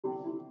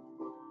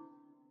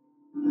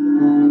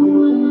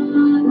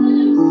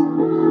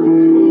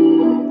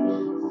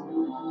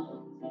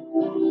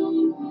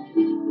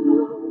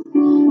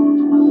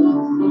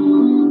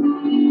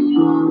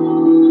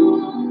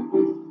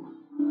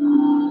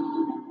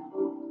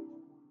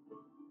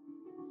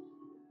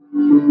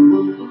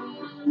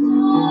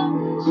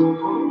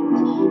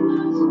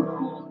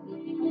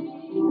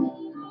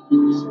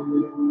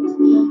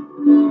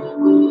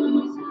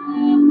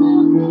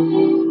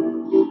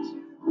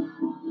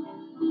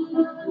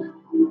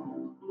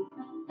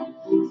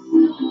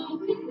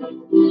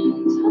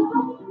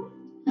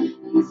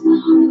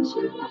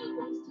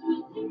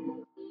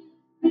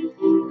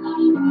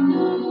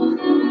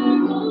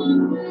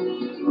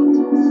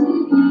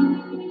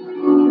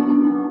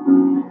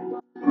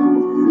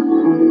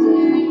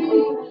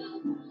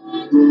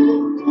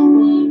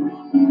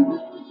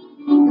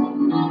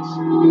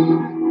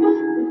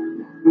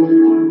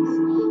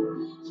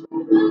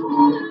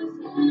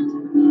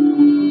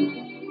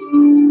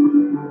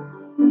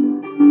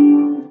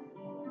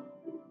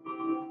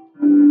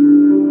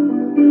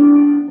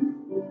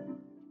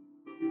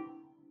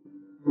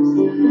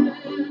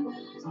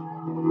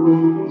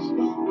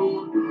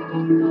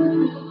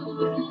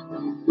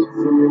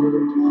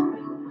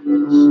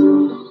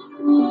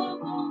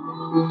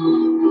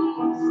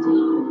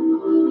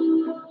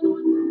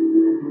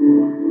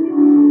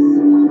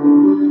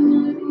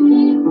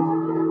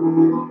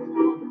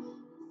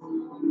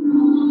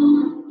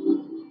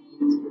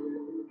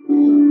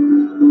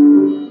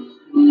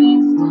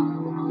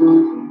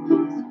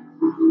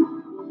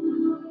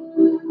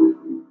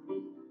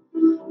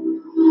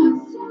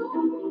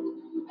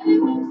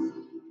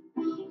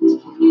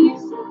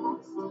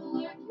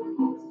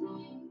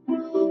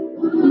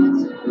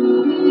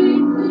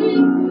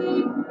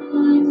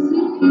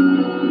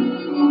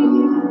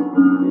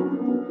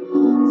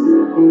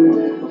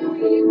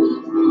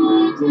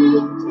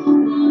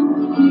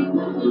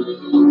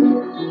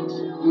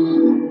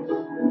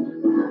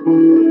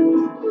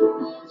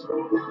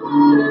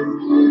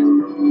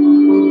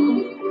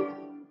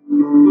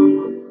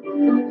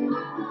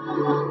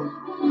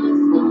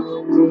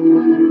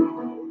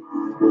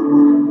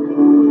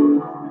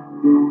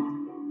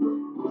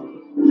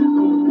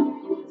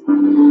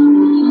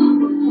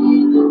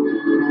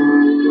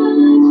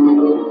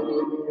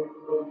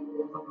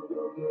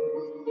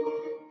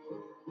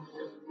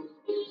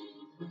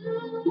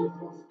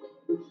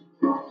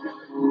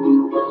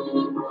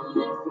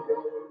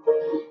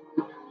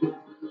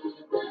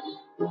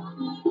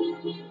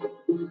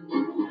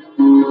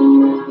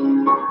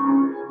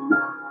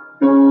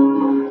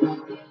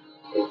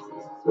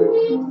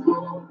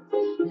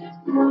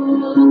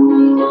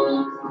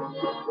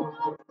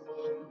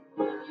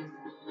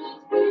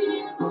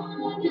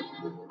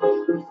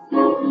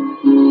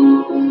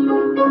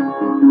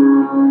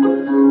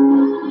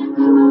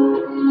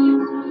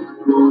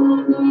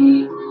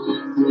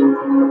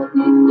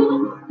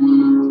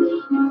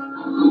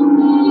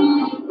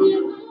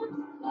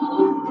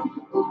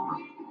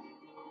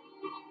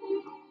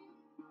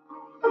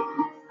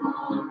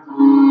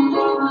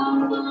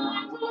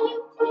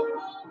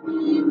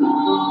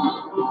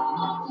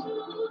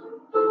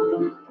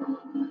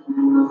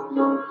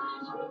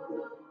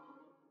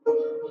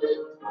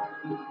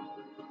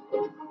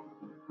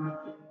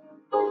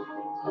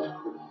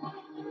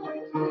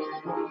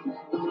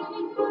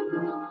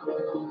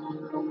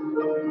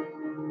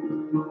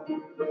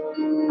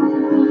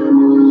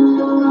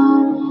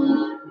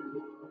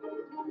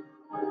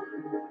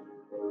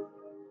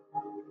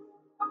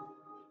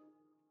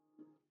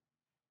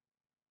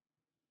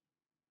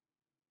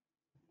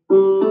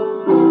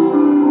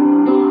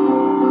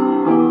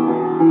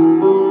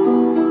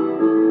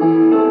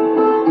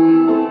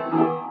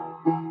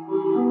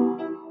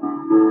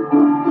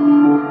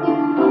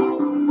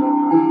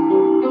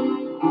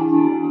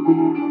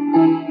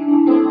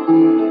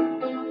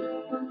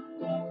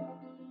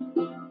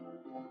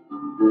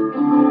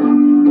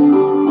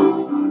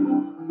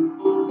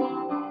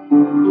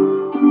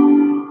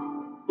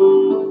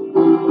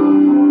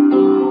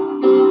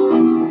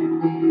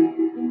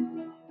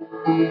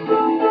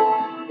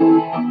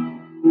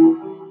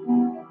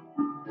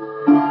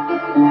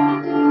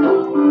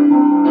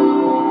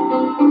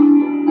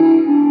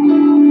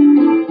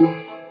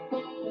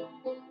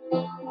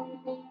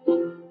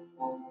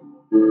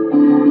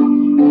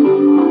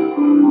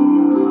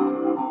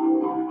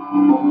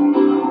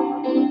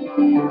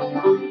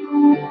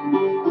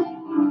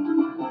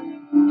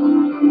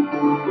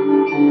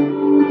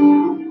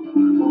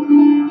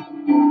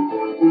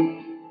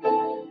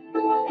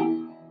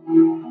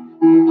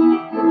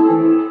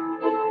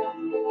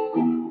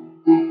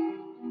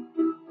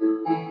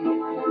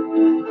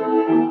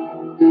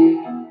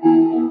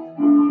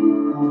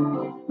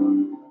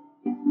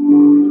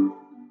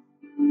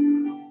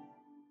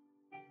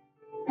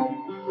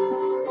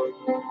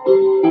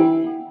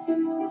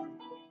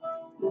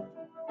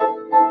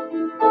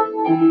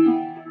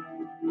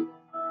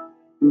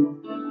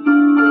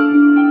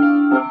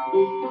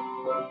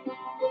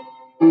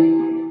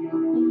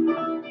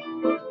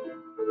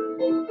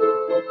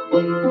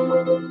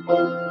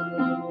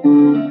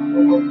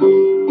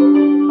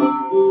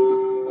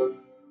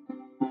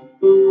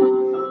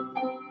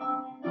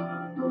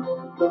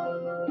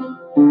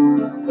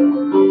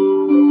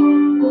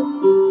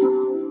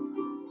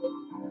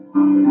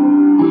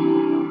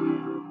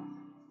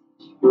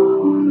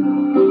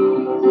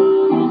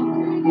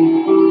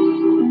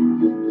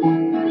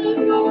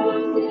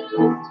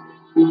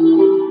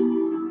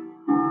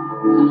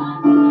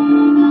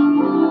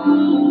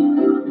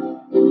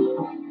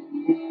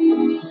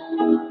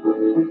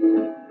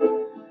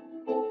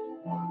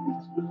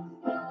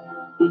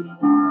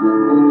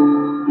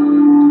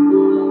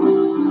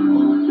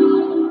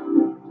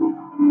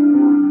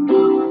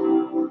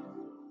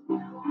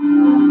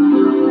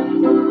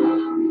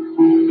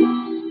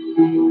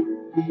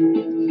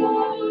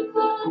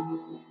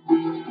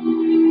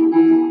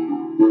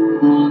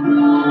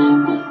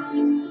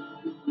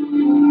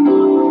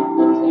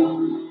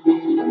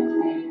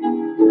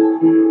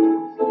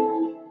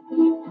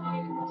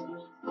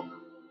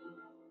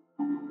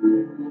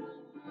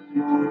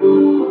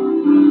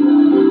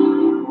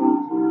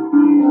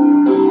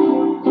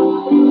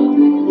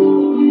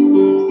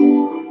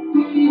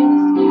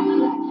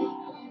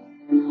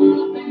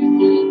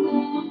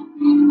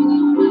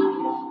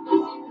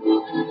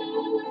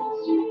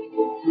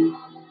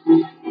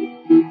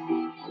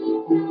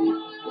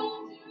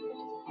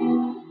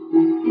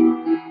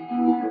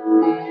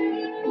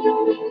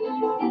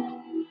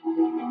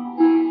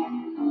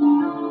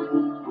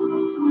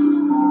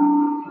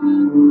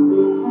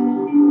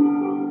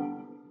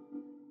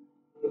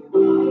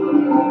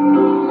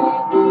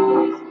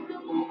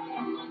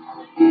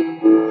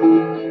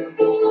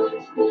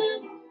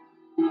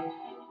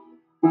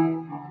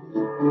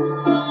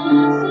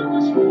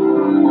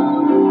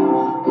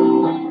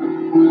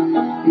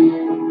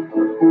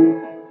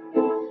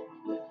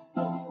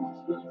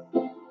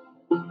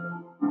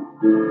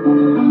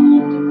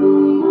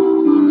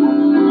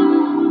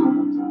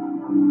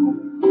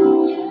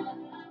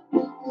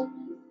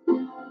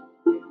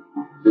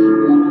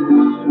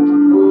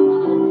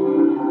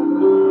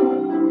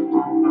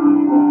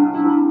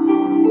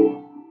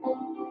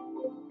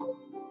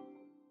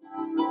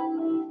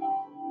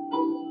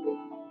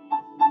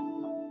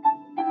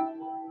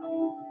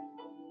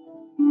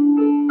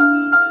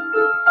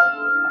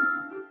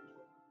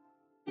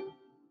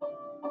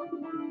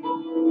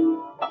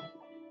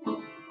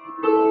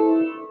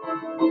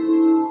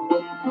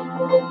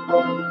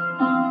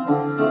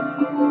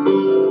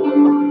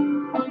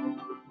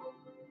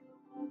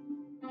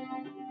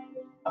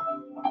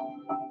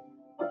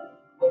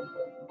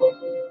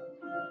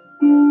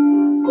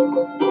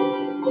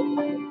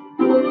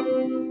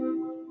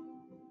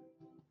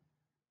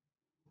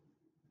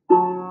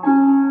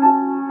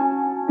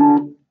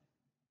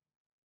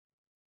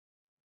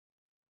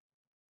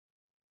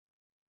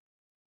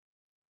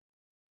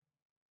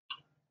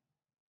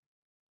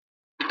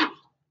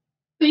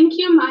Thank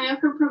you, Maya,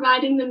 for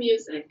providing the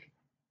music.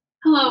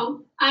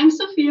 Hello, I'm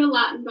Sophia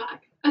Lautenbach,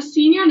 a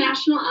Senior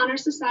National Honor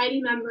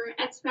Society member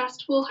at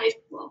Sevastopol High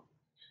School.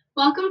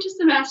 Welcome to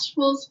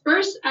Sevastopol's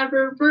first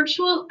ever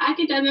virtual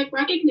academic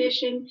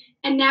recognition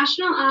and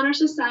National Honor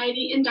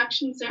Society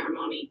induction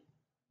ceremony.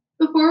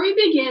 Before we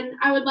begin,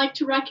 I would like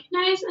to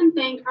recognize and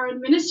thank our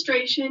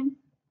administration,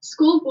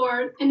 school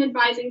board, and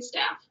advising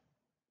staff.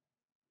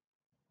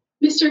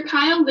 Mr.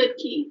 Kyle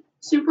Lidke,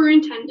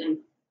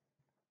 Superintendent.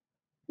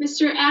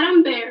 Mr.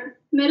 Adam Baer,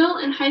 Middle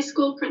and High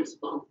School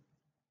Principal.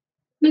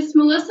 Ms.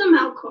 Melissa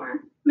Malcor,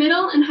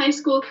 Middle and High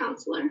School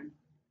Counselor.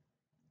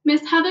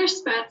 Ms. Heather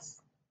Spetz,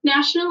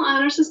 National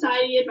Honor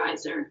Society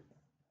Advisor.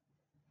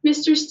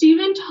 Mr.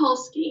 Stephen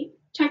Tuholsky,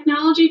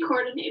 Technology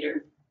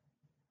Coordinator.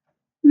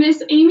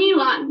 Ms. Amy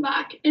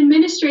Lautenbach,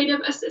 Administrative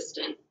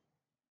Assistant.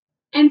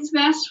 And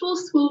Sevastopol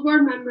School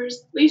Board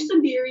members Lisa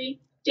Beery,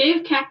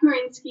 Dave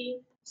Kakmarinsky,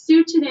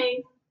 Sue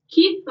Today,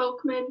 Keith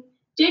Volkman,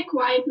 Dick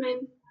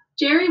Weidman,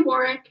 Jerry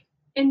Warwick,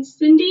 and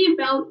Cindy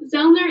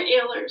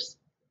Zellner-Ehlers.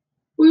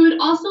 We would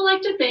also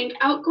like to thank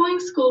outgoing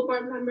school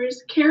board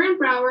members Karen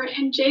Brower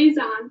and Jay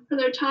Zahn for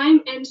their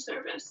time and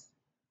service.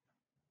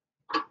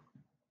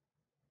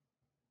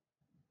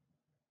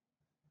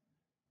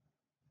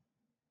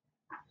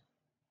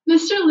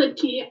 Mr.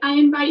 Lidke, I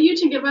invite you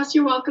to give us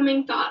your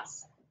welcoming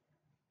thoughts.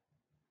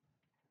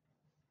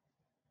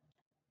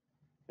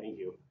 Thank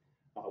you.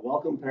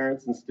 Welcome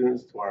parents and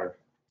students to our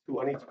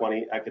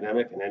 2020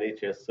 academic and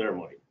NHS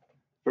ceremony.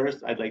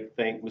 First, I'd like to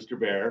thank Mr.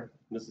 Baer,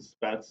 Mrs.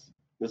 Spetz,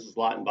 Mrs.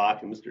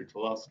 Lautenbach, and Mr.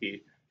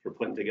 Tuholsky for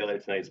putting together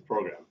tonight's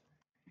program.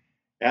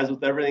 As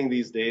with everything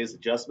these days,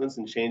 adjustments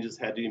and changes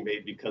had to be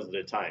made because of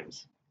the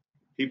times.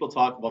 People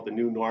talk about the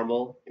new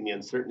normal and the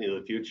uncertainty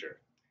of the future.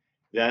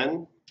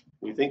 Then,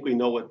 we think we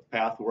know what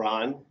path we're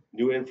on,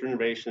 new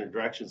information and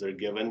directions are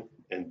given,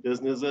 and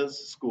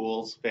businesses,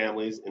 schools,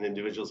 families, and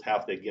individuals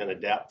have to again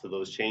adapt to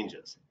those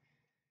changes.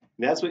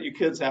 And that's what you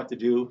kids have to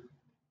do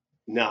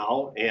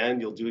now, and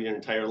you'll do your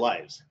entire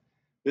lives.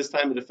 This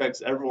time it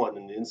affects everyone,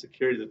 and the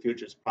insecurity of the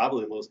future is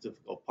probably the most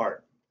difficult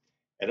part.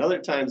 At other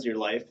times in your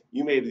life,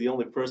 you may be the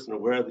only person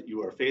aware that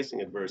you are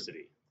facing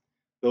adversity.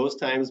 Those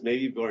times may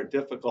be more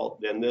difficult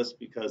than this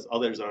because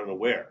others are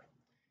unaware.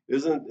 It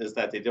isn't is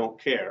that they don't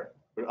care,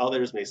 but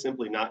others may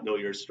simply not know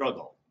your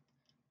struggle.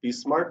 Be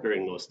smart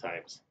during those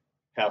times.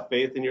 Have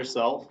faith in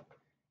yourself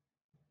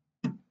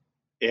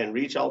and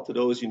reach out to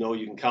those you know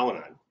you can count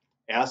on.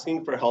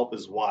 Asking for help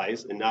is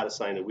wise and not a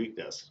sign of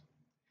weakness.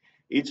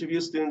 Each of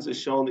you students has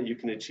shown that you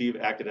can achieve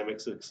academic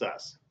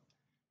success,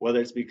 whether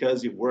it's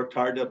because you've worked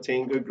hard to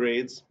obtain good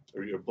grades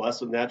or you're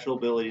blessed with natural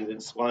ability and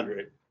didn't squander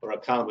it, or a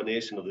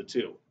combination of the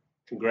two.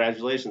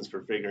 Congratulations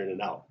for figuring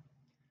it out.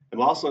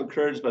 I'm also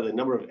encouraged by the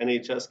number of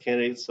NHS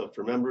candidates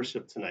for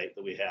membership tonight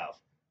that we have.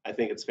 I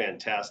think it's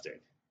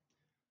fantastic.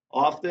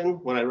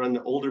 Often when I run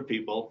to older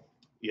people,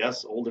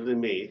 yes, older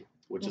than me,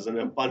 which is an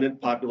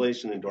abundant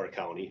population in Door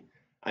County,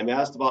 I'm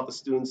asked about the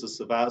students of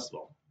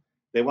Sevastopol.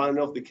 They want to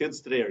know if the kids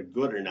today are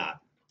good or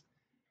not.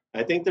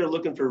 I think they're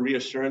looking for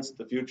reassurance that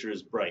the future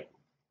is bright.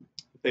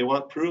 If they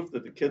want proof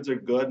that the kids are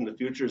good and the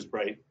future is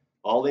bright,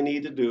 all they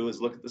need to do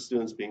is look at the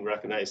students being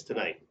recognized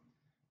tonight.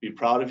 Be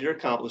proud of your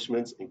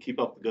accomplishments and keep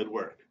up the good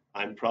work.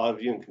 I'm proud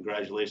of you and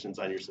congratulations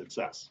on your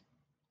success.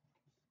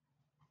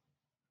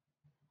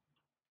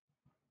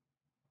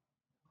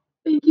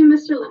 Thank you,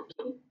 Mr.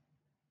 Lemke.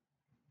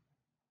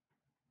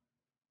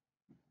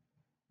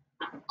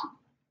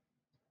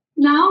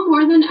 Now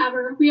more than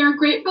ever, we are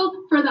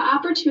grateful for the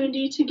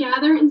opportunity to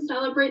gather and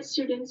celebrate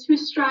students who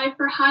strive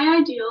for high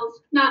ideals,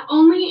 not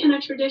only in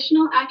a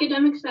traditional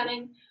academic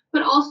setting,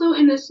 but also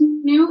in this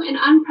new and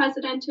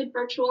unprecedented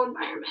virtual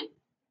environment.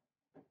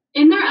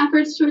 In their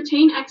efforts to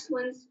attain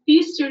excellence,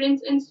 these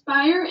students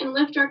inspire and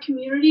lift our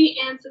community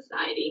and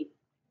society.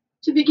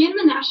 To begin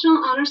the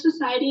National Honor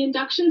Society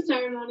induction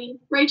ceremony,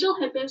 Rachel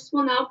Hippis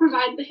will now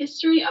provide the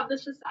history of the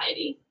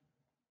society.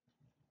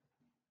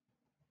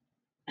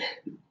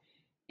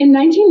 In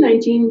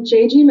 1919,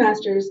 J.G.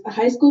 Masters, a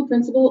high school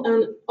principal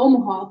in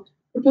Omaha,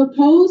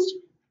 proposed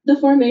the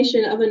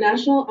formation of a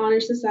National Honor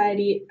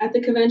Society at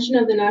the convention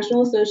of the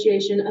National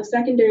Association of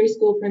Secondary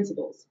School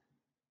Principals.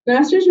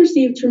 Masters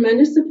received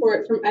tremendous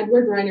support from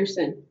Edward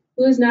Reinerson,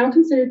 who is now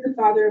considered the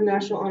father of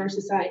National Honor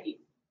Society.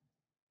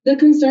 The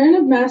concern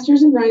of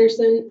Masters and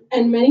Reinerson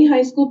and many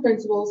high school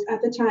principals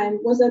at the time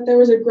was that there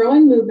was a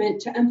growing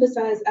movement to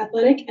emphasize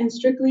athletic and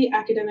strictly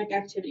academic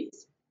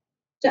activities.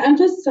 The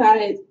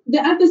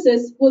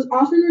emphasis was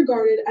often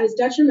regarded as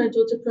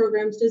detrimental to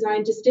programs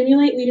designed to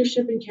stimulate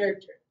leadership and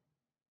character.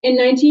 In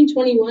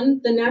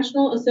 1921, the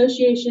National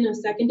Association of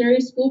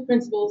Secondary School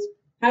Principals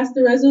passed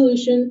the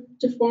resolution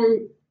to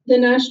form the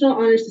National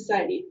Honor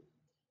Society.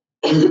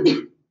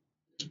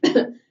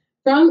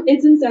 From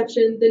its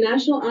inception, the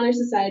National Honor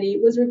Society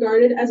was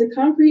regarded as a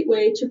concrete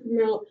way to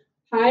promote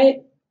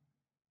high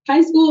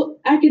school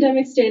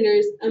academic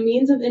standards, a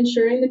means of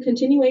ensuring the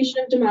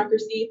continuation of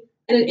democracy,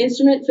 and an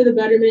instrument for the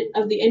betterment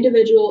of the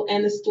individual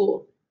and the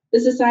school. The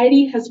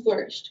society has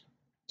flourished.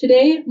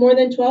 Today, more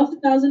than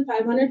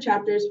 12,500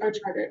 chapters are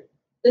chartered.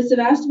 The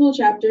Sevastopol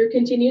chapter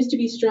continues to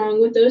be strong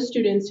with those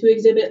students who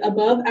exhibit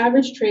above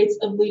average traits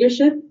of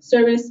leadership,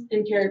 service,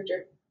 and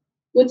character.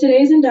 With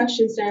today's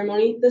induction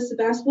ceremony, the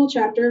Sevastopol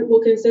chapter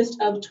will consist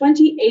of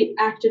 28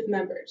 active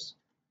members.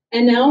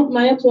 And now,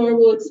 Maya Plor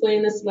will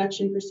explain the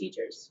selection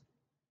procedures.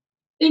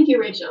 Thank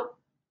you, Rachel.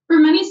 For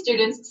many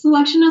students,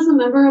 selection as a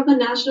member of the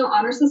National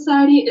Honor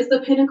Society is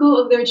the pinnacle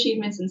of their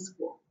achievements in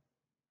school.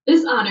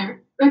 This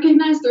honor,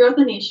 recognized throughout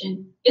the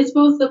nation, is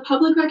both the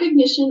public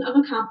recognition of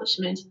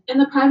accomplishment and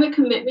the private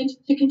commitment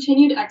to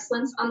continued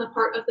excellence on the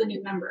part of the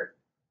new member.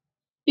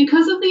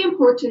 Because of the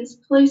importance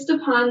placed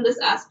upon this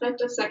aspect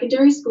of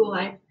secondary school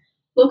life,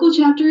 local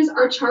chapters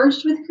are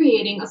charged with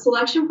creating a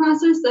selection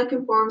process that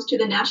conforms to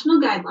the national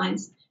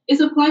guidelines,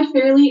 is applied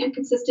fairly and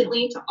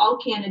consistently to all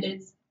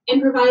candidates,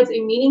 and provides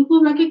a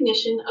meaningful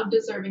recognition of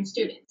deserving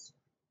students.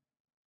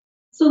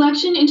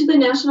 Selection into the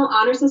National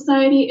Honor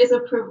Society is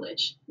a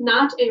privilege,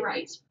 not a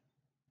right.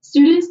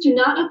 Students do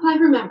not apply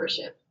for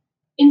membership.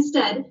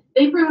 Instead,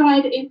 they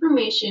provide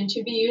information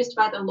to be used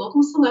by the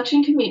local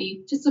selection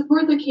committee to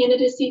support their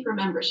candidacy for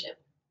membership.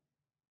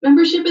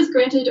 Membership is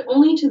granted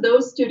only to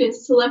those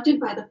students selected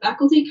by the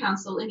faculty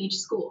council in each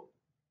school.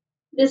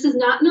 This is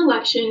not an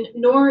election,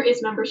 nor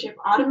is membership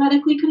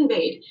automatically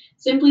conveyed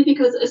simply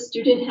because a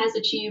student has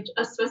achieved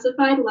a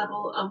specified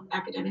level of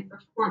academic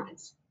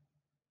performance.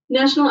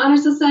 National Honor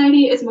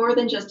Society is more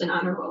than just an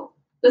honor roll.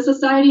 The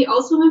society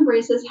also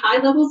embraces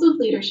high levels of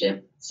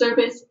leadership,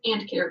 service,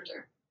 and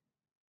character.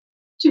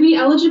 To be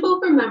eligible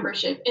for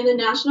membership in the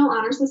National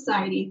Honor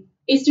Society,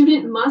 a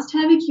student must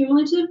have a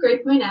cumulative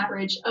grade point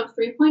average of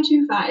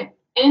 3.25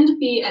 and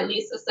be at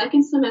least a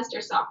second semester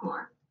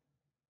sophomore.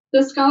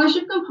 The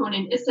scholarship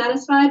component is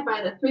satisfied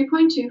by the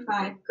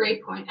 3.25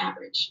 grade point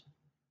average.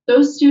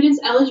 Those students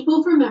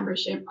eligible for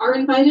membership are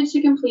invited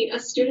to complete a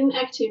student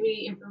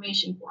activity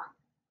information form.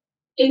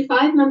 A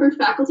 5-member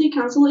faculty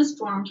council is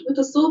formed with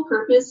the sole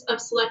purpose of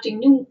selecting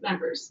new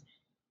members.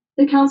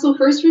 The council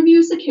first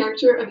reviews the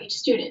character of each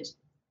student.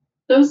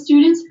 Those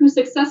students who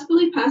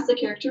successfully pass the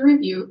character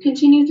review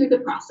continue through the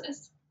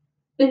process.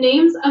 The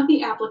names of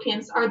the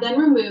applicants are then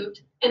removed,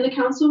 and the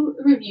council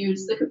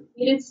reviews the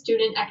completed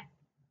student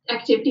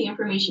activity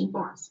information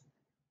forms.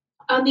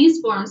 On these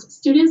forms,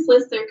 students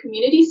list their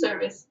community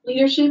service,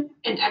 leadership,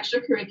 and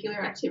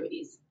extracurricular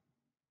activities.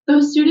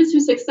 Those students who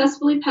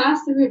successfully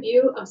pass the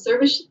review of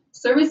service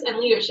and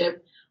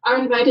leadership are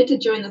invited to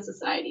join the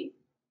society.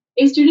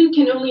 A student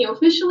can only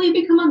officially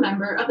become a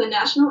member of the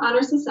National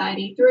Honor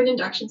Society through an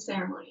induction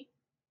ceremony.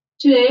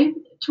 Today,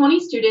 20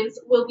 students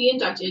will be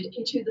inducted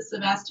into the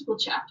Sevastopol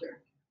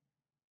chapter.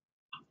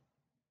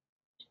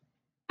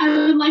 I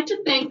would like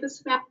to thank the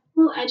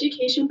Sevastopol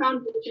Education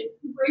Foundation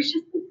who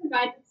graciously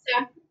provided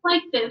staff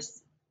like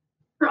this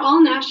for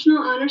all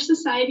National Honor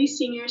Society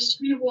seniors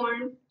to be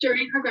worn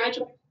during our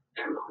graduation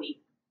ceremony.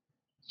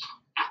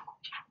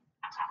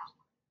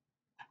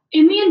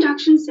 In the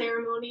induction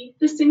ceremony,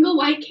 the single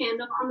white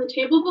candle on the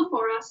table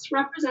before us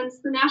represents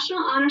the National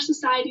Honor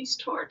Society's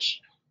torch,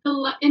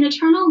 an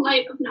eternal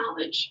light of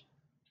knowledge.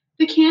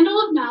 The candle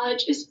of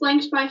knowledge is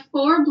flanked by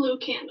 4 blue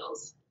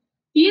candles.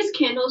 These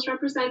candles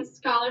represent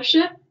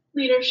scholarship,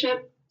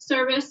 leadership,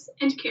 service,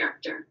 and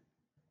character.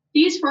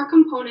 These 4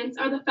 components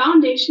are the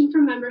foundation for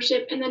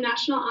membership in the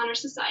National Honor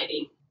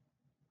Society.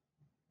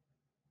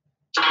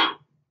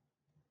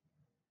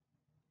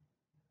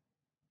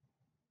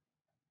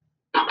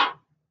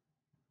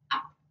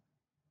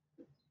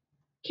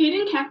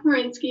 Caden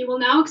Kakmarinsky will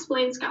now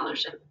explain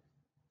scholarship.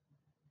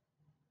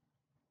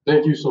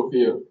 Thank you,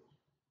 Sophia.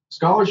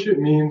 Scholarship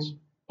means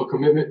a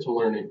commitment to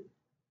learning.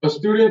 A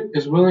student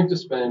is willing to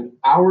spend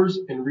hours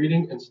in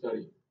reading and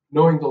study,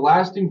 knowing the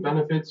lasting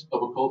benefits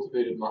of a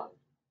cultivated mind.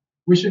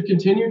 We should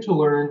continue to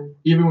learn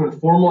even when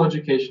formal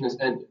education has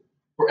ended,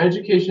 for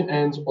education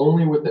ends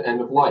only with the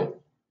end of life.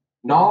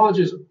 Knowledge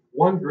is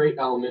one great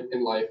element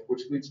in life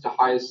which leads to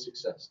highest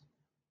success,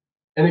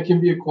 and it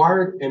can be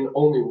acquired in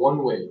only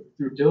one way,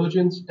 through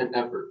diligence and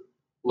effort.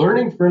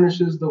 Learning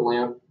furnishes the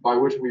lamp by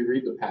which we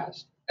read the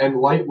past, and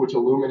light which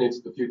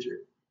illuminates the future.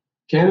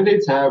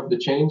 Candidates have the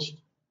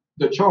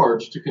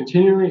charge to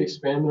continually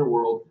expand their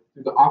world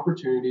through the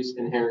opportunities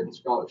inherent in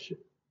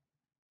scholarship.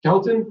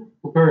 Kelton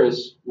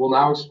Paparis will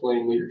now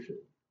explain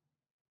leadership.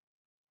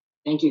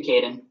 Thank you,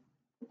 Caden.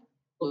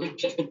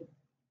 Leadership has a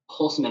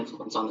wholesome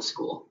influence on the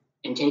school.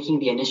 In taking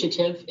the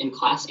initiative in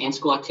class and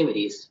school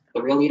activities,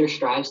 the real leader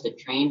strives to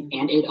train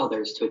and aid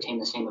others to attain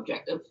the same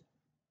objective.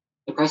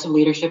 The price of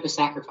leadership is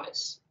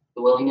sacrifice,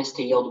 the willingness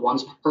to yield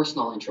one's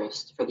personal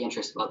interest for the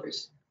interest of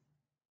others.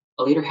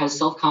 A leader has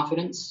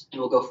self-confidence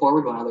and will go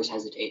forward when others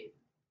hesitate.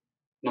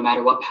 No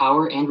matter what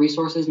power and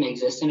resources may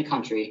exist in a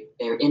country,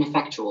 they are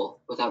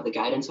ineffectual without the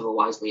guidance of a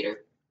wise leader.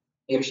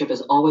 Leadership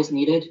is always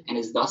needed and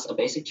is thus a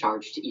basic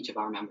charge to each of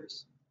our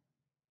members.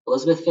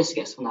 Elizabeth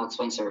Fiscus will now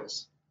explain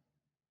service.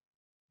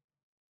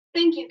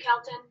 Thank you,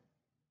 Kelton.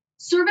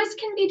 Service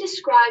can be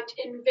described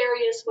in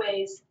various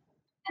ways.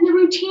 In the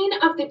routine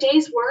of the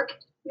day's work,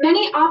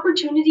 many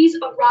opportunities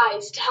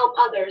arise to help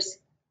others.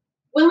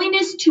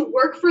 Willingness to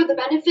work for the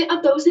benefit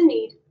of those in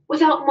need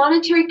without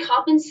monetary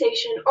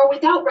compensation or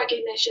without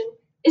recognition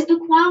is the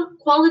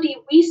quality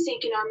we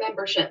seek in our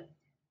membership.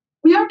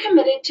 We are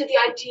committed to the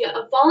idea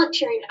of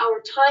volunteering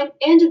our time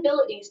and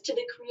abilities to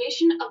the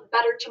creation of a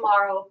better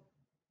tomorrow.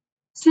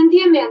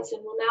 Cynthia Manson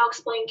will now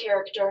explain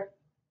character.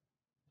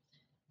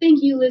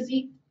 Thank you,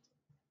 Lizzie.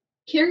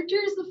 Character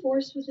is the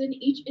force within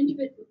each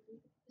individual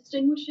that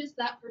distinguishes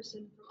that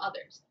person from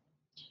others.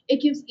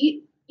 It gives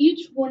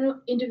each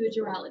one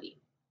individuality.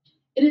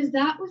 It is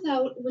that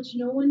without which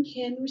no one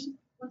can respect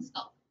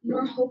oneself,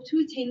 nor hope to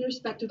attain the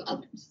respect of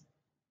others.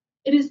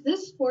 It is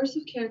this force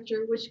of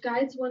character which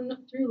guides one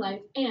through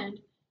life and,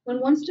 when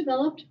once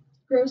developed,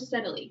 grows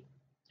steadily.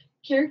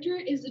 Character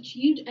is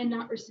achieved and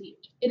not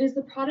received. It is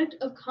the product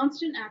of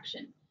constant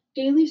action,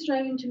 daily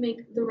striving to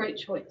make the right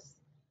choice.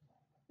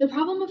 The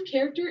problem of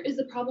character is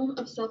the problem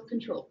of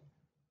self-control.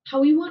 How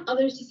we want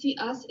others to see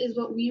us is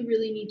what we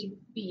really need to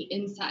be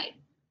inside.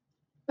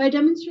 By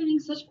demonstrating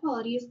such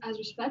qualities as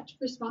respect,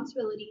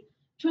 responsibility,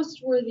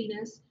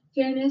 trustworthiness,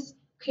 fairness,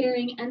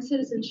 caring, and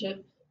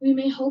citizenship, we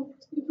may hope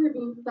to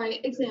prove by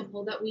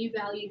example that we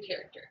value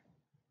character.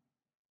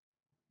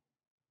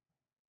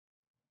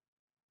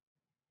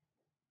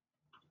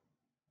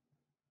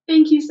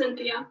 Thank you,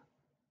 Cynthia.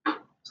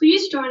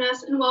 Please join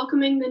us in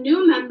welcoming the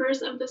new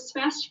members of the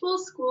Sevastopol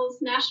Schools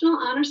National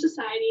Honor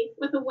Society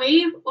with a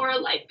wave or a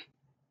like.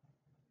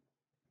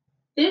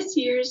 This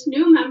year's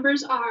new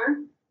members are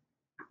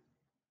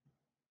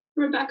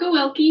Rebecca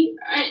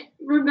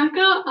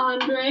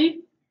Andre,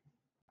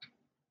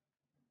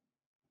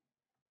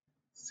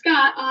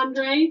 Scott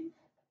Andre,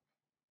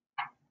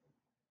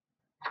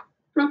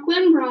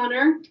 Brooklyn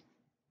Bronner,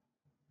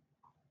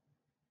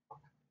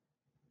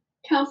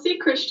 Kelsey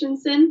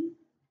Christensen,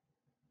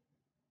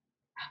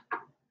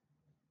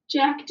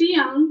 Jack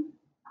DeYoung,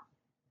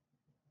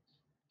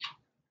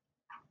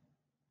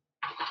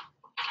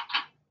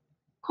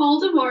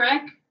 Cole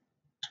Dvorak,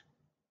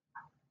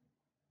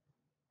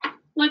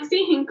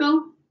 Lexi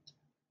Hinkle,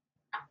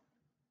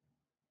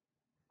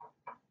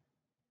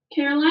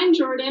 Caroline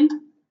Jordan,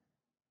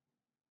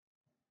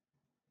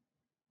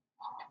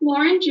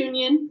 Lauren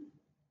Junion,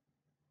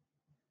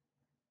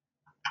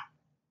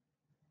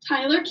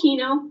 Tyler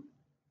Keno,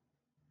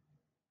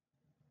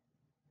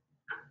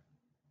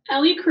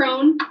 Ellie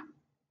Crone,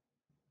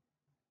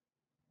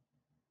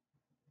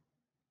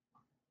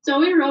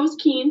 Zoe Rose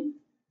Keene,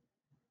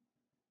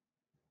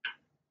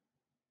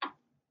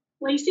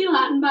 Lacey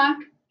Lattenbach,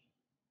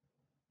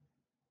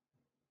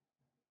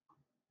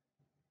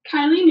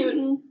 Kylie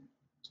Newton,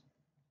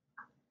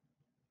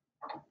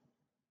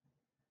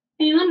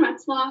 Halen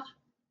Retzloff,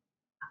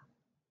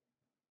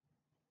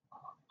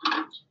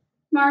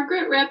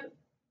 Margaret Ripp,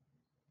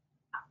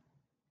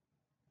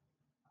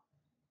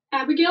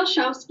 Abigail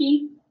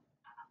Showski,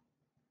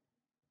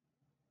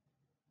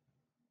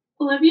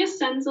 Olivia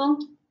Stenzel,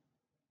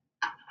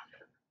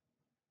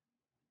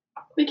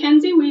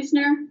 Mackenzie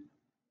Wiesner,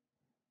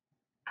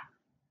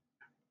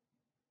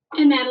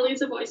 and Natalie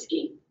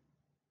Zawoyski.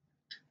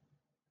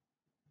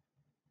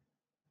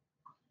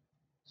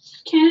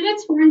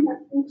 Candidates for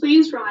induction,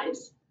 please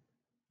rise.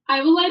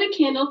 I will light a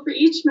candle for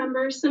each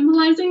member,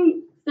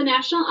 symbolizing the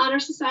National Honor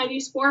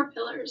Society's 4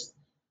 pillars: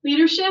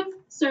 leadership,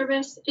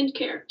 service, and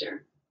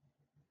character.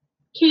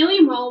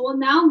 Kaylee Mull will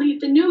now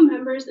lead the new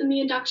members in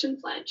the induction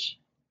pledge.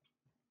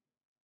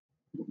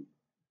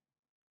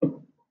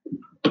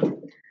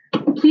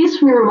 Please,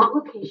 from your remote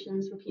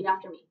locations, repeat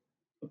after me.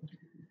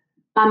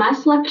 By my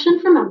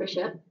selection for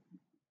membership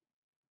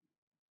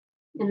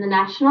in the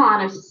National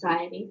Honor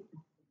Society,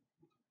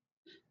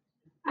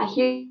 I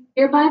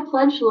hereby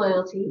pledge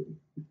loyalty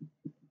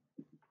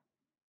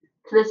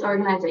to this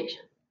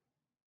organization.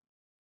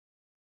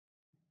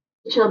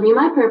 It shall be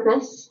my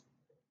purpose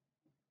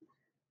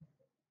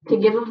to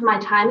give of my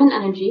time and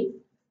energy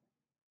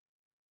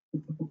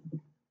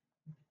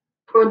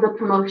toward the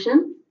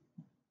promotion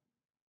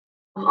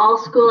of all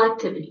school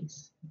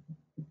activities.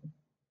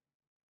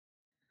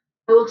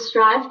 I will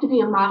strive to be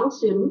a model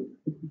student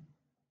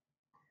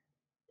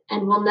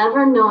and will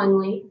never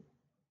knowingly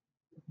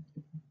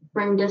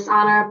bring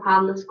dishonor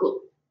upon the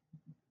school.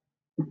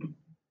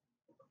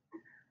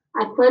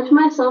 I pledge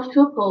myself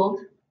to uphold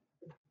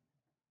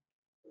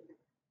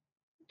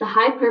the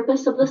high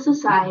purpose of the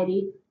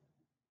society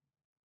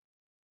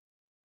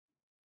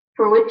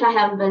for which I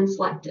have been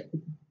selected,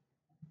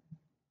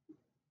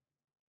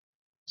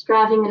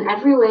 striving in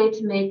every way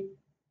to make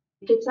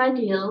its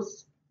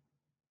ideals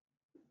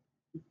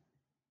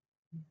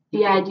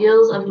the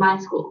ideals of my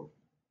school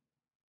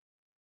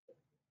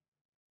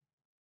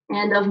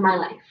and of my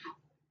life.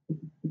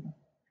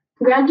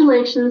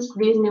 Congratulations to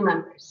these new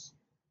members.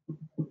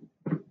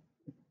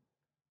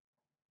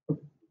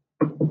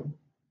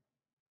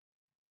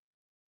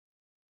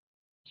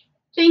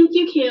 Thank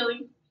you,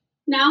 Kaylee.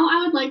 Now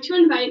I would like to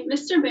invite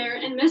Mr. Bear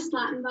and Ms.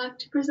 Lattenbach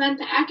to present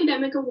the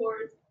academic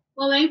awards.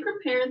 While they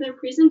prepare their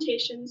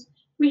presentations,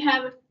 we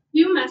have a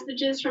few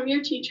messages from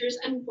your teachers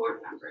and board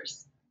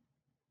members.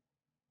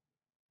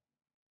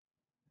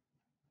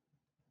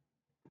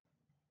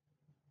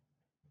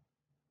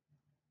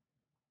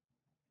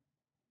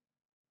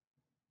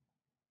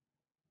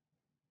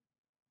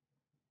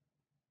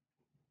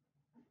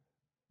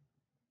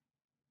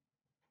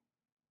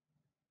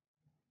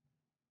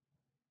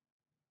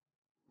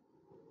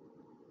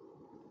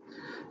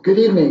 Good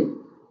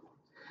evening.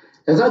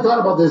 As I thought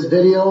about this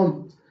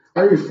video,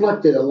 I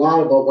reflected a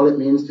lot about what it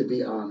means to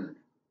be honored.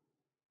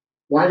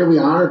 Why do we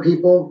honor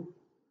people?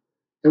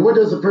 And what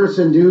does a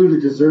person do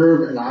to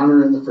deserve an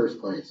honor in the first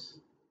place?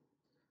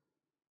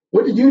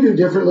 What did you do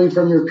differently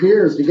from your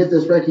peers to get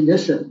this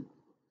recognition?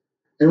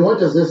 And what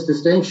does this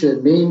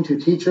distinction mean to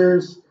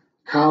teachers,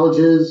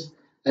 colleges,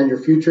 and your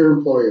future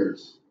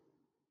employers?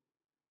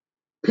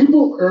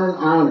 People earn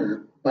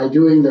honor by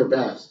doing their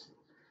best,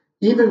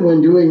 even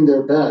when doing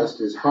their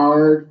best is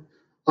hard,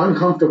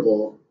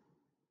 uncomfortable,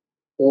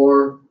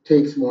 or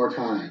takes more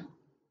time.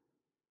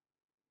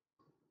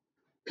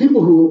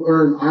 People who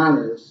earn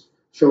honors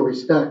show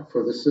respect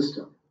for the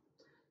system,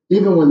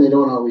 even when they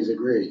don't always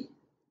agree.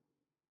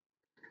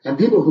 And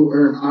people who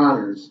earn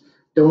honors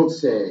don't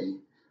say,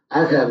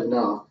 "I've had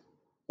enough,"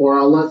 or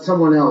 "I'll let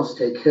someone else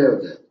take care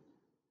of it."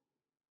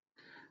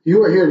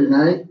 You are here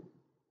tonight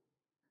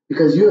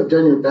because you have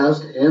done your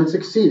best and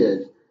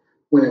succeeded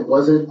when it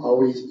wasn't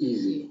always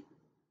easy.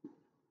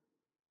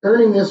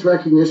 Earning this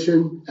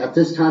recognition at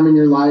this time in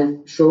your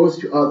life shows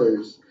to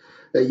others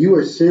that you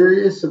are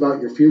serious about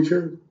your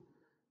future,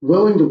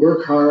 willing to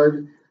work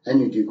hard,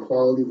 and you do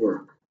quality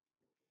work.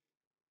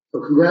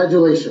 So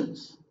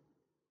congratulations.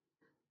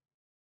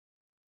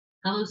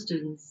 Hello,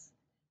 students.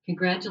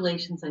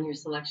 Congratulations on your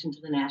selection to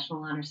the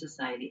National Honor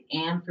Society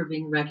and for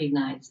being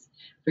recognized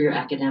for your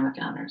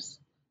academic honors.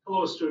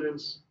 Hello,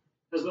 students.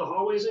 As the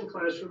hallways and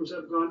classrooms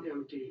have gone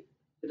empty,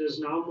 it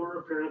is now more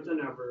apparent than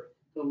ever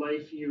the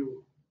life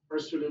you, our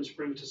students,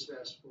 bring to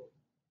Sevastopol.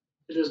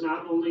 It is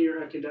not only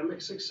your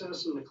academic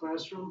success in the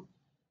classroom,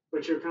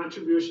 but your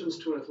contributions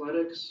to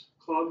athletics,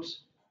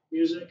 clubs,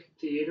 music,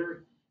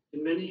 theater,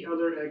 and many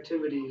other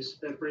activities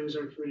that brings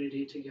our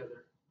community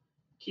together.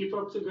 Keep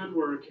up the good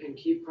work and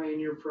keep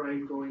Pioneer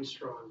Pride going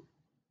strong.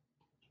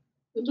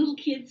 When little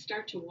kids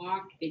start to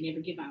walk, they never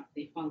give up.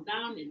 They fall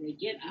down and they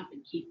get up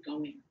and keep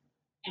going.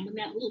 And when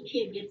that little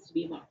kid gets to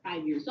be about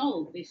 5 years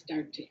old, they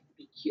start to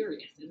be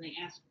curious and they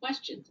ask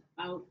questions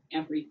about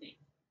everything.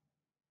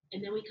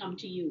 and then we come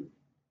to you.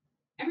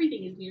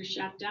 Everything is near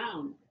shut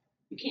down.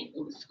 You can't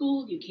go to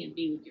school, you can't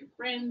be with your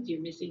friends,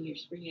 you're missing your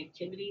spring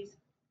activities,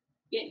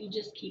 yet you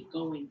just keep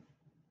going.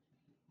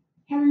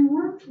 Having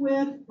worked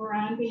with or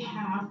on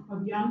behalf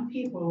of young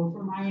people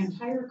for my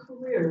entire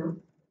career,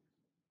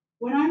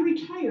 when I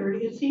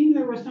retired, it seemed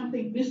there was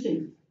something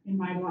missing in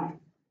my life.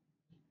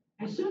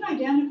 I soon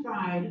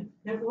identified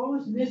that what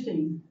was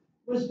missing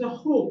was the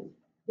hope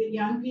that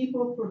young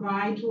people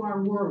provide to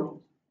our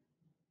world.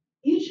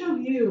 Each of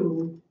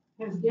you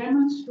has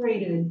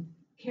demonstrated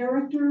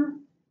character,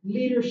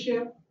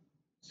 leadership,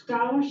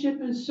 scholarship,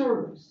 and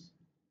service,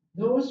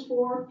 those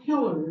four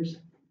pillars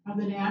of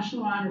the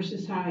National Honor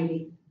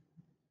Society.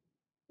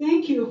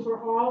 Thank you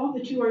for all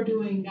that you are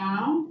doing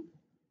now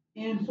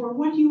and for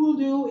what you will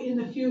do in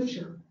the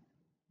future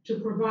to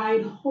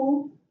provide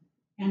hope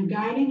and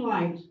guiding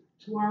light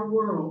to our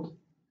world.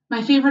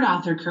 My favorite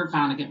author, Kurt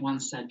Vonnegut,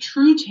 once said,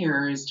 "True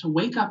terror is to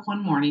wake up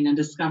one morning and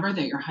discover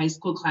that your high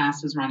school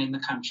class is running the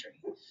country."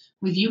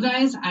 With you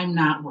guys, I'm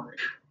not worried.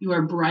 You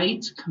are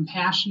bright,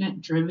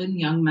 compassionate, driven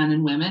young men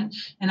and women,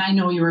 and I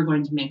know you are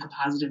going to make a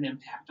positive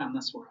impact on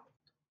this world.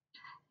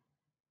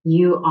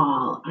 You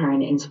all are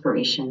an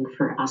inspiration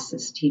for us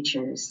as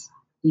teachers.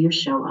 You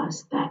show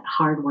us that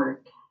hard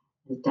work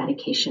and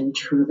dedication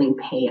truly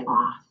pay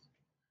off.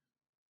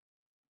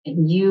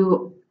 And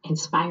you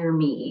inspire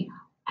me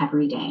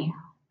every day.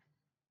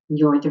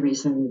 You're the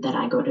reason that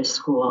I go to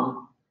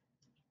school.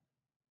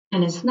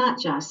 And it's not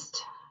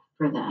just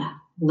for the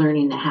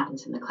learning that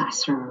happens in the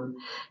classroom,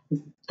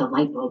 the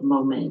light bulb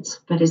moments,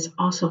 but it's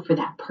also for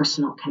that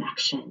personal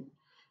connection,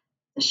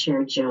 the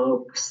shared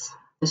jokes,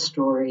 the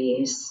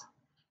stories.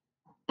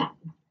 That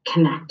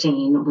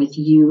connecting with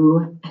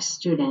you as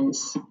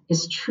students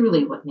is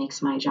truly what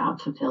makes my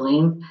job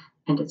fulfilling,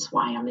 and it's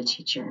why I'm a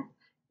teacher.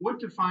 What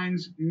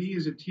defines me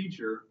as a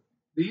teacher?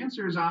 The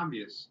answer is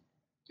obvious.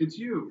 It's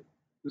you,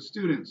 the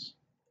students.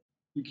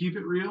 You keep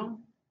it real,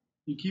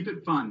 you keep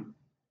it fun,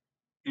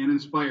 and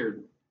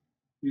inspired.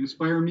 You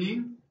inspire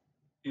me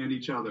and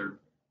each other.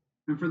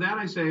 And for that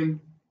I say,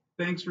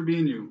 thanks for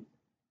being you.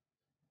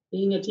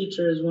 Being a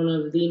teacher is one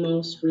of the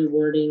most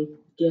rewarding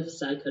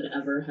gifts I could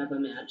ever have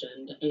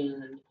imagined,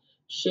 and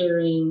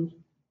sharing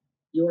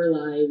your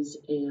lives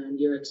and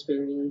your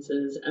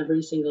experiences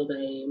every single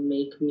day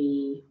make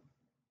me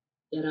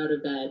get out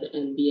of bed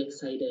and be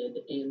excited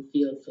and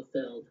feel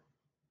fulfilled.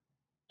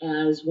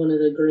 As one of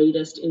the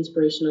greatest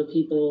inspirational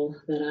people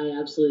that I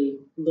absolutely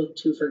look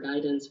to for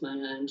guidance,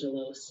 Maya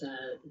Angelou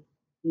said,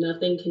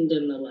 "Nothing can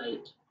dim the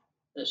light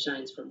that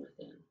shines from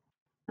within."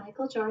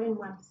 Michael Jordan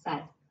once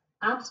said,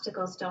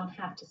 "Obstacles don't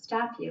have to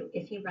stop you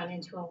if you run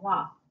into a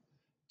wall.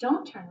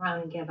 Don't turn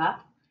around and give up.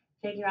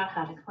 Figure out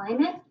how to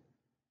climb it,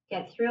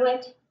 get through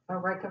it,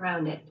 or work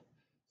around it."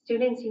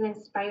 Students, you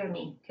inspire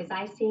me because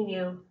I see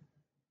you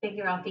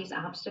figure out these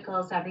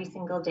obstacles every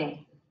single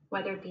day,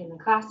 whether it be in the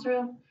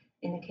classroom,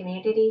 in the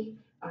community,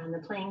 or on the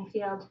playing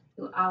field.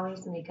 You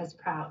always make us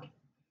proud.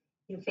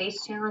 You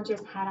face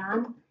challenges head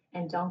on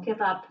and don't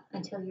give up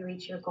until you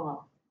reach your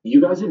goal. You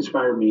guys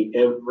inspire me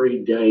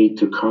every day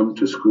to come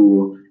to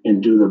school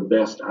and do the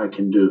best I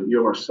can do.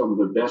 You are some of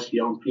the best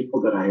young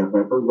people that I have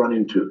ever run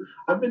into.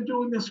 I've been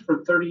doing this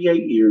for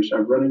 38 years.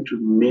 I've run into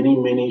many,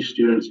 many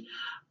students,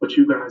 but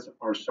you guys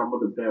are some of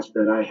the best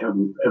that I have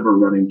ever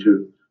run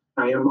into.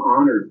 I am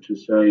honored to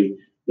say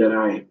that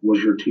I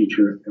was your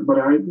teacher,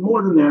 but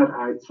more than that,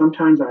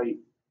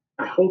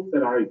 I hope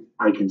that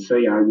I can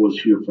say I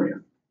was your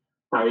friend.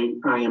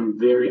 I am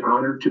very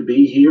honored to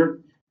be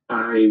here.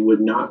 I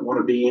would not want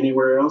to be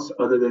anywhere else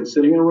other than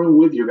sitting in a room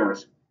with you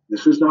guys.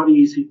 This is not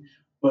easy,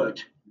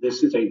 but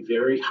this is a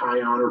very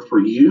high honor for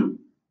you.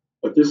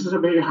 But this is a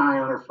very high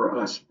honor for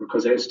us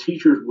because as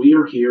teachers, we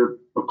are here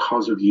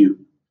because of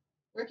you.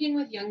 Working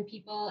with young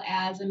people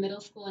as a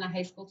middle school and a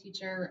high school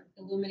teacher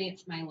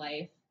illuminates my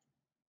life.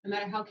 No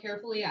matter how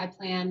carefully I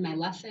plan my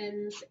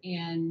lessons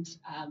and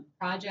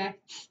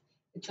projects,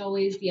 it's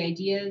always the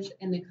ideas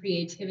and the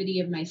creativity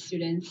of my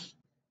students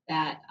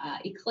that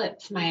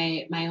eclipse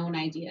my own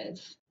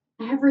ideas.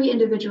 Every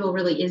individual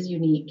really is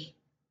unique.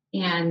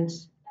 And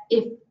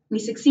if we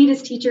succeed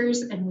as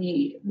teachers and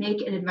we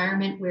make an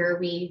environment where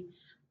we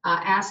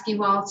ask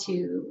you all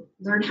to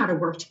learn how to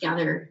work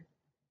together,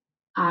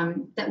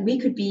 that we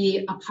could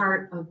be a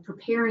part of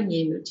preparing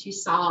you to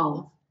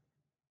solve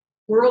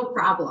world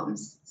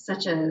problems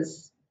such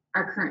as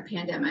our current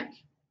pandemic,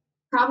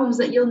 problems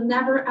that you'll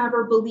never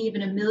ever believe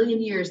in a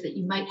million years that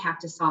you might have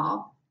to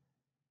solve.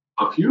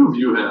 A few of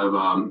you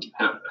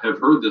have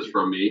heard this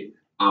from me,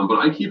 but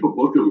I keep a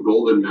book of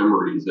golden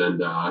memories,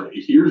 and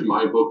here's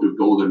my book of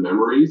golden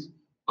memories.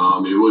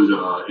 It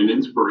was an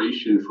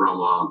inspiration from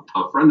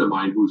a friend of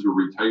mine who's a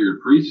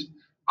retired priest,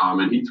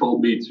 and he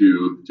told me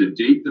to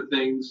date the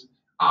things,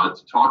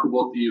 to talk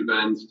about the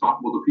events, talk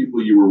about the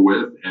people you were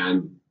with,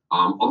 and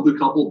of the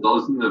couple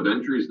dozen of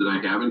entries that I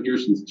have in here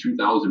since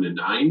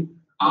 2009,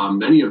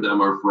 many of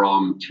them are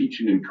from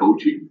teaching and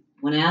coaching.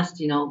 When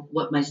asked,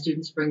 what my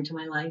students bring to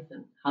my life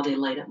and how they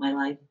light up my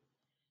life,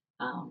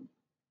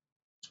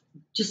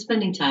 just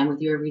spending time with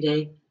you every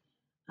day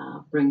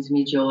brings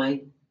me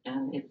joy.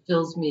 and it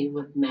fills me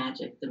with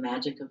magic, the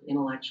magic of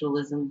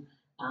intellectualism,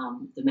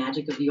 the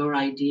magic of your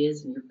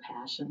ideas and your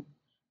passion.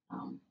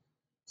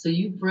 So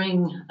you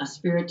bring a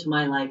spirit to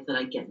my life that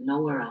I get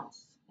nowhere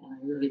else, and I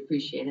really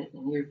appreciate it,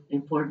 and you're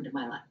important to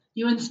my life.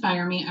 You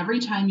inspire me every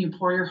time you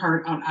pour your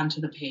heart out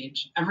onto the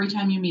page, every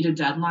time you meet a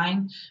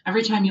deadline,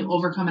 every time you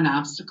overcome an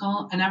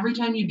obstacle, and every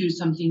time you do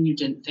something you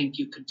didn't think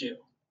you could do.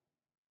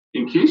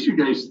 In case you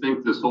guys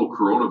think this whole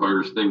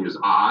coronavirus thing is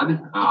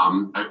odd,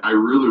 I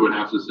really would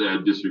have to say I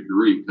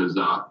disagree, because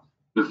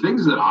the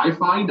things that I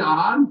find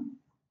odd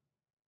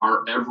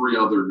are every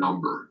other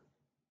number.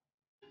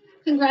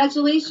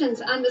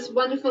 Congratulations on this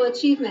wonderful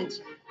achievement.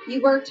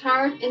 You worked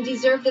hard and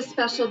deserve this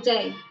special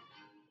day.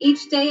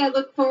 Each day I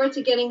look forward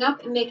to getting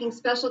up and making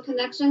special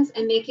connections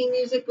and making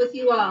music with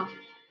you all.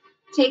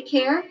 Take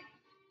care,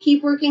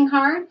 keep working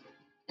hard,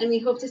 and we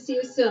hope to see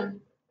you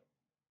soon.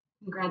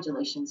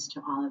 Congratulations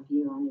to all of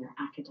you on your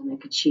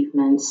academic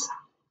achievements.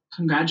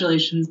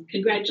 Congratulations.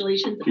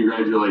 Congratulations.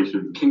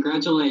 Congratulations.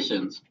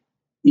 Congratulations.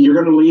 You're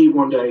going to leave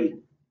one day,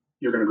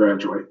 you're going to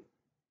graduate,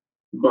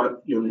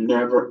 but you're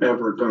never,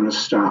 ever going to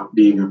stop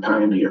being a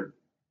pioneer.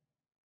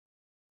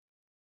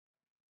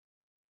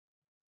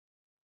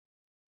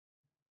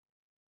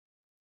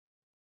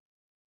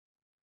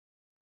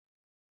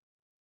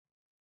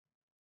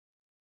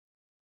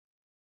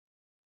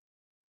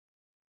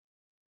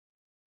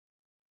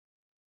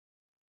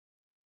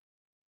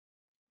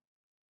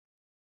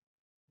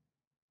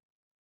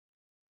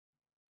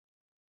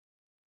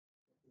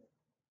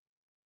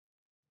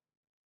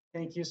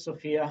 Thank you,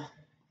 Sophia.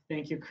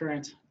 Thank you,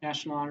 current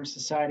National Honor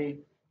Society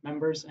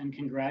members, and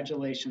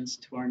congratulations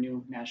to our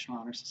new National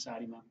Honor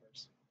Society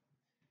members.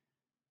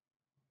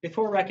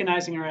 Before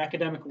recognizing our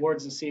academic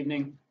awards this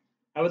evening,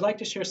 I would like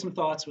to share some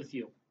thoughts with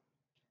you.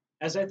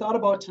 As I thought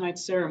about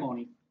tonight's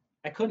ceremony,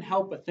 I couldn't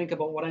help but think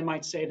about what I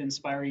might say to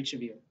inspire each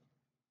of you.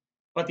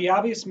 But the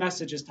obvious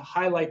message is to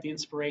highlight the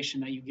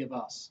inspiration that you give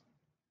us.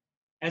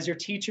 As your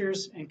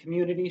teachers and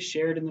community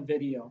shared in the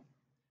video,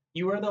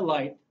 you are the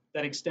light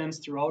that extends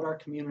throughout our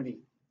community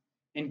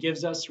and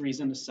gives us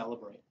reason to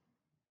celebrate.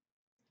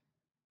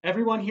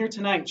 Everyone here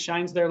tonight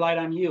shines their light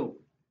on you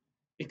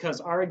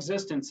because our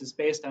existence is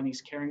based on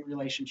these caring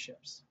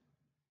relationships.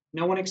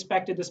 No one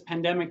expected this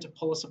pandemic to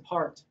pull us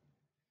apart,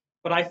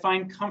 but I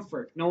find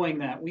comfort knowing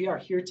that we are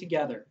here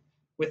together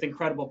with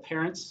incredible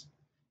parents,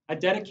 a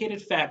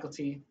dedicated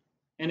faculty,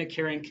 and a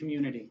caring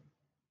community.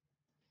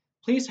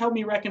 Please help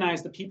me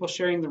recognize the people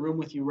sharing the room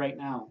with you right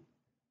now.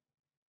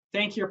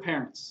 Thank your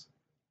parents,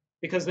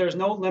 because there's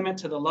no limit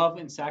to the love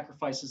and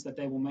sacrifices that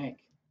they will make.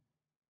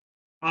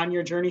 On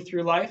your journey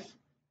through life,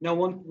 no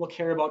one will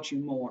care about you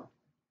more.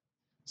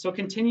 So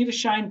continue to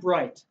shine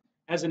bright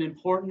as an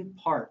important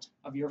part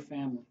of your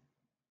family.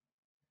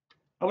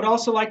 I would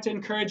also like to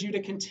encourage you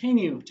to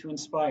continue to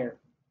inspire.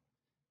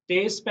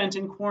 Days spent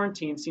in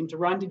quarantine seem to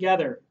run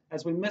together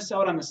as we miss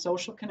out on the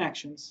social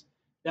connections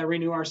that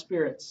renew our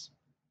spirits.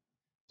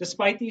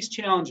 Despite these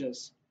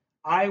challenges,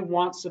 I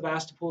want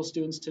Sevastopol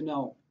students to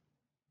know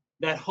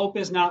that hope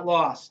is not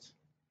lost.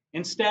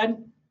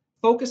 Instead,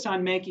 focus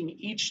on making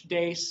each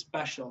day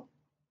special.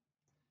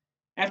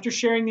 After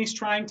sharing these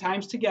trying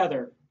times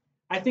together,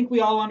 I think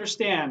we all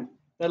understand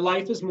that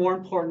life is more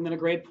important than a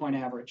grade point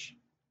average.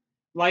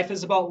 Life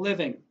is about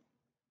living,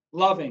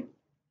 loving,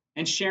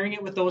 and sharing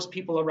it with those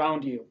people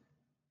around you.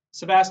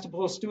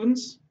 Sevastopol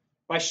students,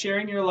 by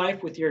sharing your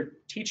life with your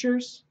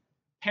teachers,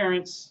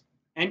 parents,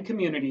 and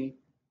community,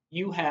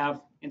 you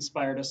have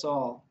inspired us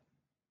all.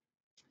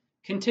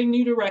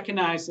 Continue to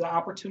recognize the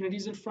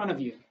opportunities in front of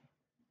you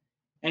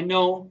and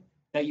know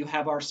that you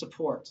have our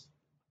support.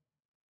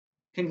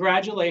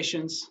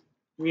 Congratulations.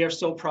 We are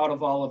so proud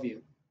of all of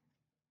you.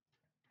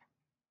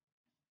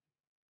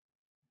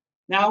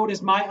 Now it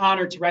is my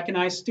honor to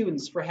recognize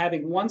students for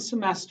having one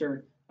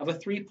semester of a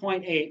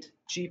 3.8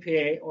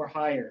 GPA or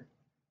higher.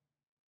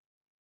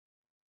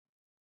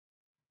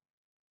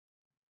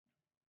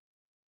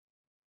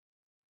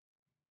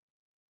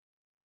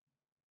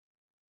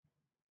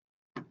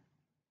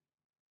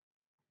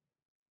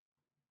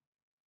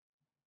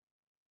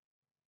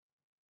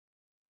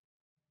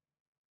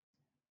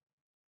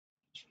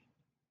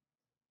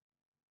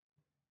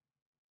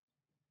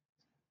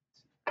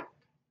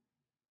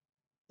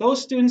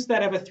 Those students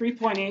that have a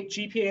 3.8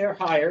 GPA or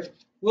higher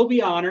will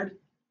be honored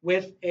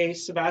with a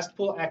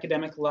Sevastopol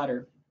academic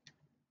letter.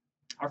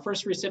 Our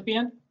first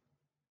recipient,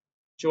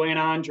 Joanna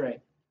Andre.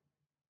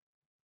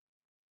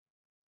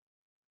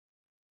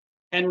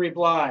 Henry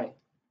Bly.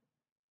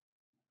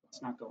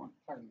 It's not going,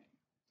 pardon me.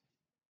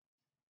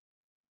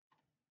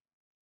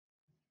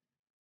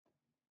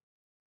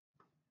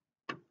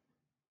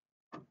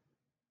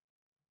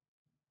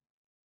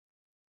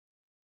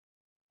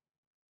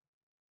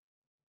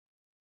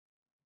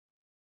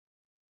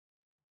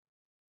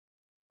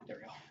 There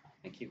we go.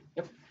 Thank you.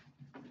 Yep.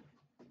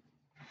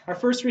 Our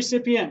first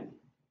recipient,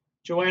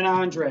 Johanna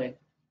Andre.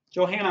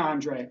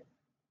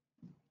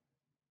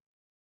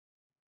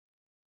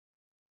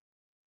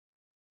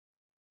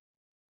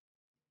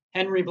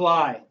 Henry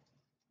Bly.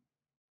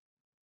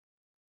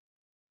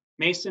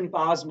 Mason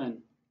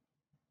Bosman.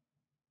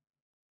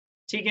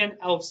 Tegan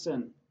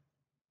Elfson,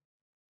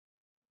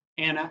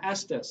 Anna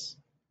Estes,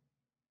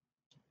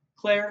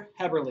 Claire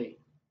Heberly,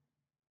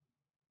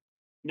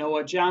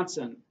 Noah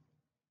Johnson,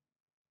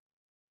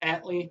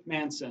 Atlee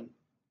Manson,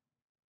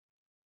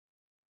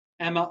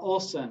 Emma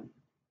Olson,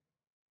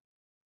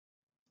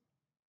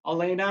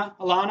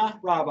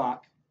 Alana Rabach,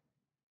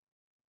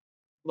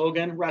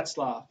 Logan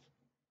Retzloff,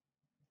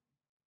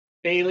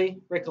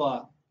 Bailey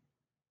Rickola,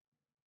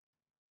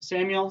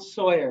 Samuel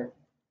Sawyer,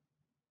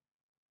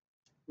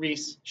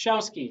 Reese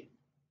Schowski,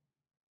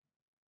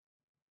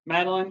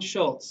 Madeline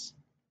Schultz,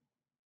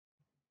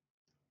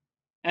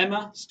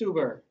 Emma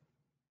Stuber,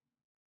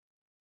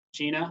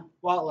 Gina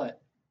Watlet,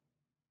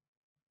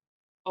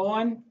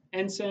 Owen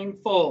Ensing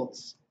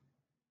Folds,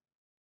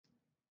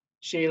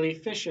 Shaylee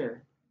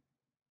Fisher,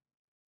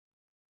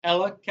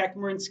 Ella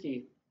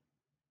Kekmerinsky,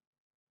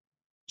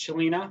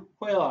 Chelina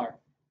Huelar,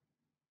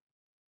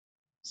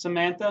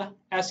 Samantha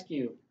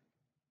Eskew,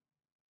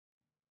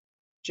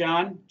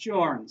 John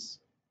Jorns,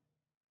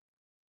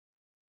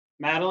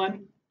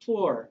 Madeline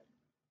Plur,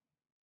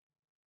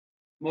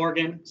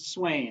 Morgan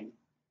Swain.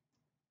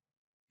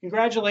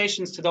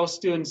 Congratulations to those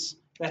students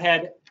that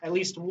had at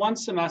least one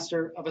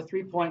semester of a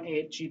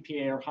 3.8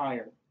 GPA or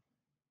higher.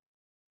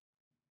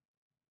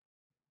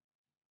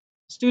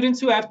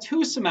 Students who have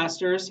 2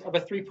 semesters of a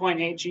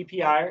 3.8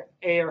 GPA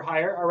or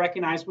higher are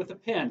recognized with a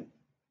pin.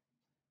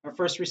 Our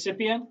first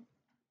recipient,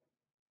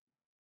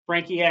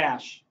 Frankie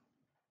Ash,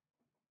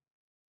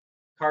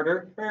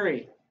 Carter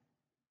Berry,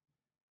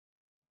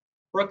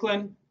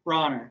 Brooklyn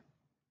Bronner,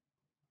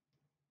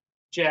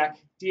 Jack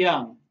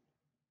DeYoung,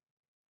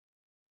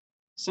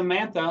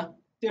 Samantha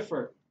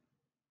Differt,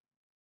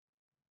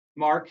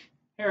 Mark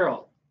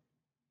Harrell,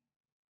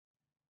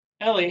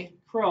 Ellie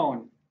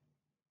Crone,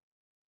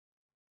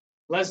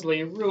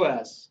 Leslie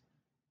Ruiz,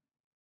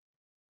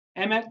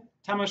 Emmett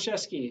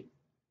Tomaszewski,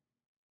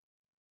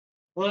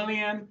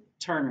 Lillian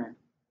Turner,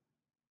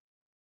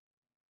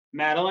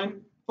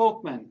 Madeline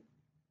Folkman,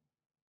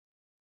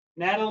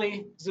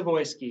 Natalie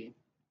Zavoyski,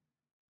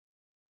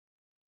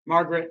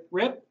 Margaret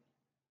Ripp,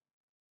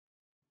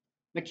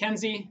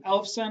 Mackenzie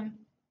Elfson,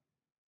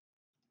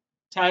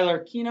 Tyler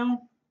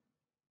Kino,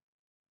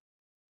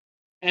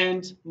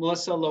 and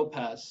Melissa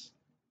Lopez.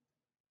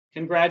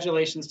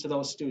 Congratulations to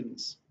those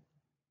students.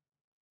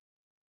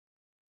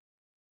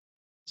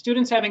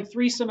 Students having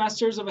 3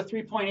 semesters of a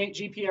 3.8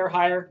 GPA or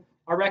higher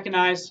are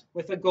recognized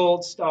with a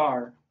gold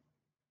star.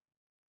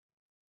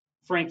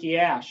 Frankie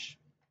Ash,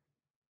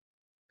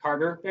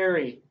 Carter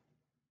Berry,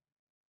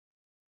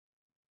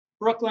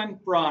 Brooklyn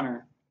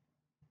Bronner,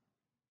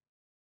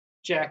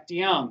 Jack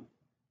DeYoung,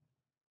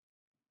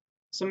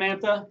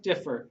 Samantha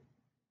Differt,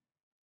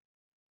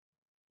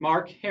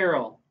 Mark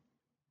Harrell,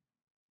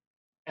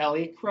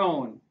 Ellie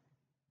Crone,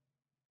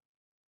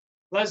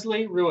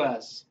 Leslie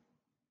Ruiz,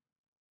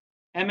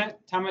 Emmett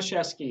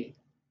Tomaszewski,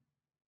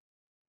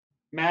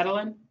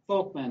 Madeline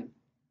Folkman,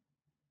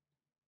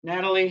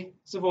 Natalie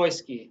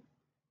Zavoyski,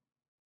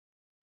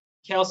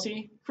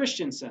 Kelsey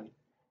Christensen,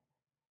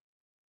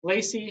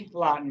 Lacey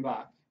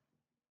Lautenbach,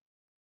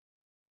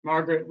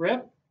 Margaret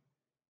Ripp,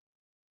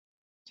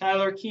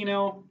 Tyler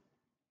Kino,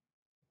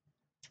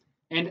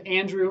 and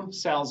Andrew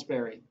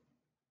Salisbury.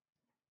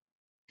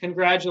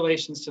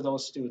 Congratulations to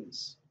those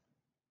students.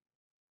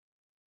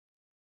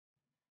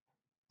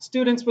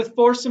 Students with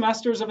 4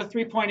 semesters of a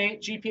 3.8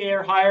 GPA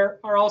or higher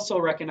are also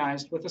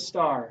recognized with a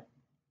star.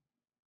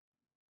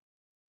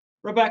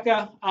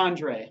 Rebecca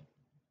Andre,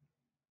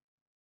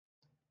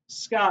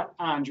 Scott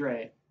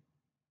Andre,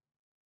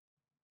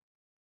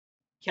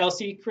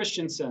 Kelsey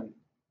Christensen,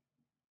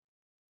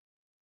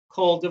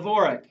 Cole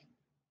Dvorak,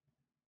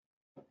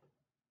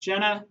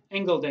 Jenna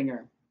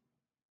Engeldinger,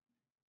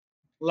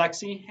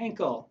 Lexi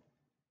Henkel,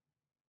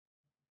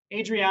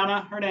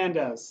 Adriana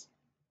Hernandez,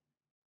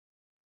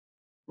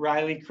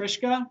 Riley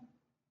Krishka,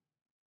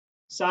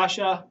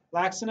 Sasha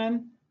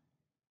Laxonen,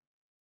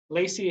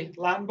 Lacey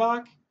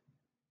Lautenbach,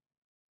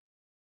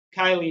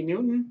 Kylie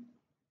Newton,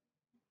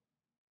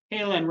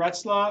 Halen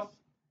Retzloff,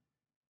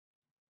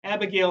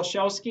 Abigail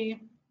Schowski,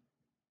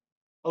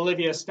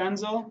 Olivia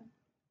Stenzel,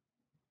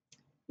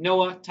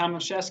 Noah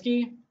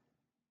Tomaszewski,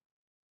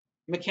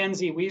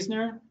 Mackenzie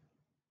Wiesner,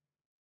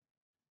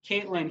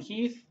 Caitlin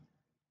Heath,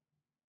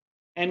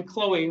 and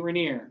Chloe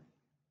Rainier.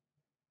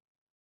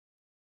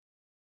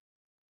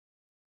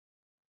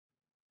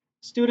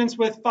 Students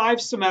with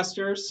 5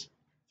 semesters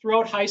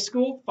throughout high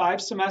school,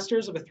 5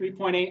 semesters of a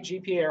 3.8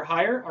 GPA or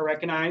higher are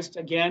recognized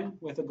again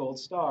with a gold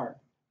star.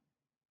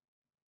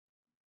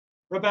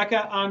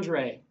 Rebecca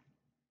Andre,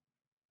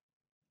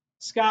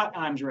 Scott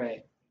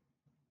Andre,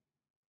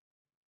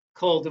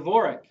 Cole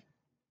Dvorak,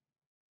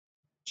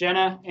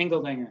 Jenna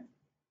Engeldinger,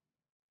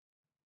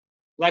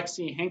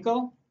 Lexi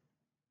Henkel,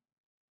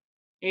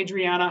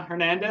 Adriana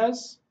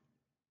Hernandez,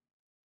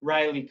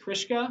 Riley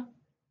Krishka,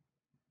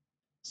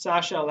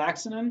 Sasha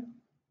Laxonen,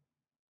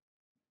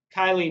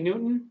 Kylie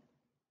Newton,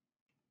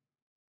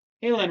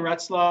 Halen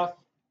Retzloff,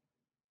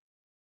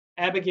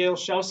 Abigail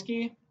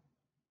Schowski,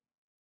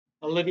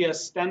 Olivia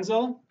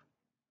Stenzel,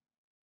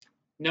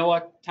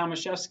 Noah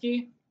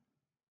Tomaszewski,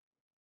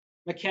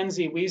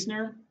 Mackenzie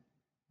Wiesner,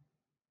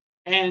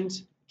 and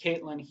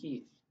Caitlin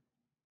Heath.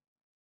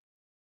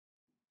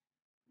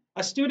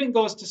 A student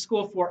goes to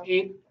school for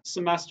 8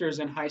 semesters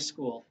in high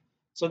school.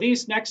 So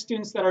these next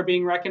students that are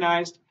being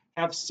recognized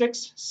have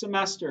 6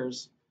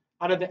 semesters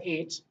out of the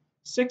 8,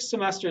 6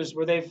 semesters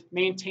where they've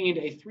maintained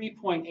a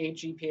 3.8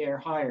 GPA or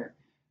higher.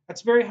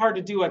 That's very hard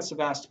to do at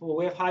Sevastopol.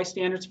 We have high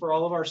standards for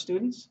all of our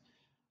students.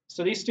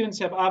 So these students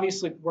have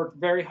obviously worked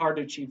very hard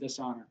to achieve this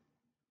honor.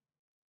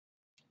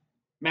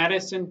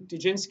 Madison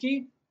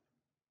Dujinski,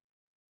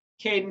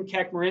 Caden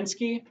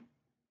Kekmarinsky,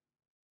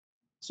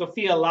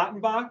 Sophia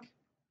Lautenbach,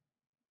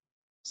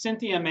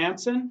 Cynthia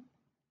Manson,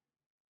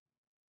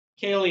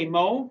 Kaylee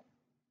Moe,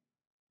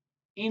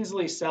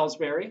 Ainsley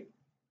Salisbury.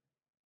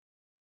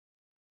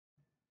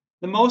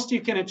 The most you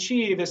can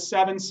achieve is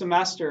 7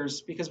 semesters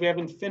because we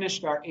haven't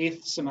finished our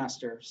 8th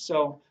semester.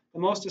 So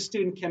the most a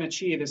student can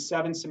achieve is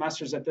 7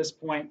 semesters at this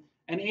point.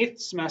 An 8th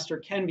semester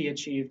can be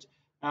achieved,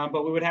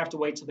 but we would have to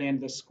wait till the end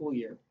of the school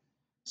year.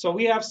 So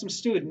we have some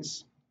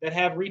students that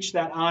have reached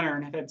that honor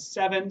and have had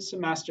 7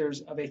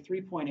 semesters of a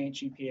 3.8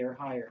 GPA or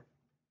higher.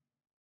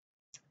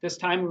 This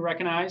time we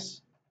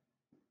recognize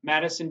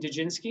Madison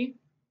Dujinski,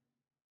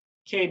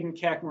 Caden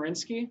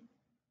Kekmarinsky,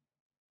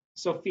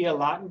 Sophia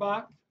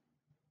Lautenbach,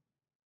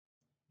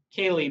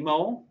 Kaylee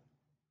Moe,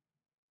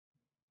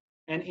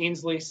 and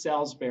Ainsley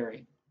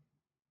Salisbury.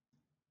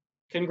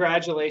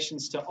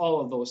 Congratulations to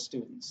all of those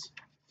students.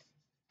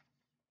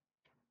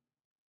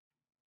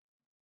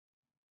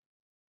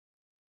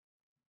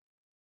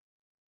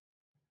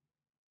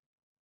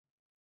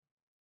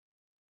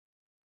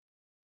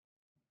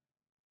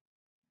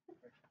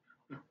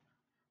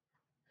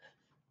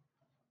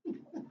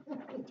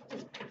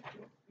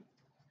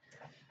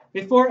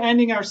 Before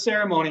ending our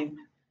ceremony,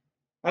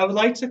 I would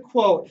like to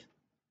quote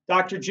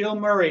Dr. Jill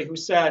Murray, who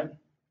said,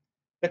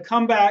 "The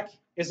comeback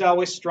is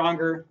always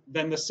stronger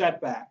than the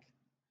setback."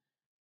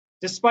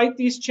 Despite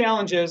these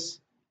challenges,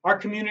 our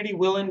community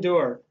will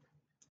endure,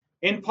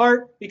 in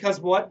part because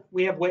of what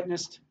we have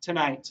witnessed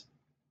tonight.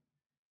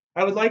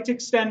 I would like to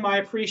extend my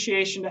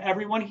appreciation to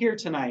everyone here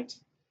tonight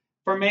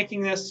for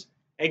making this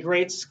a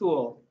great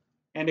school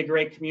and a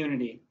great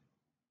community.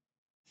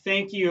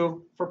 Thank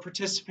you for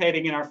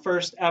participating in our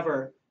first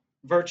ever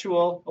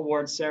virtual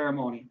awards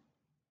ceremony.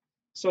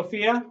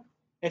 Sophia,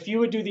 if you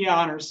would do the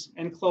honors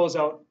and close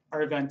out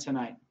our event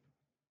tonight.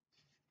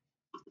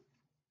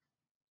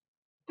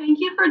 Thank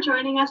you for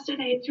joining us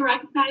today to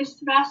recognize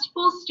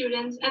Sevastopol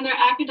students and their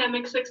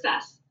academic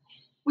success.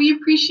 We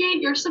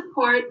appreciate your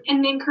support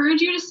and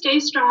encourage you to stay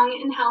strong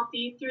and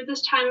healthy through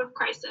this time of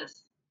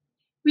crisis.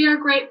 We are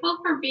grateful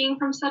for being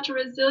from such a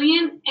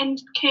resilient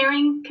and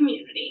caring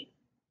community.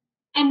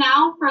 And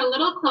now for a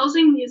little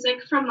closing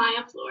music from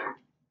Maya Fleur.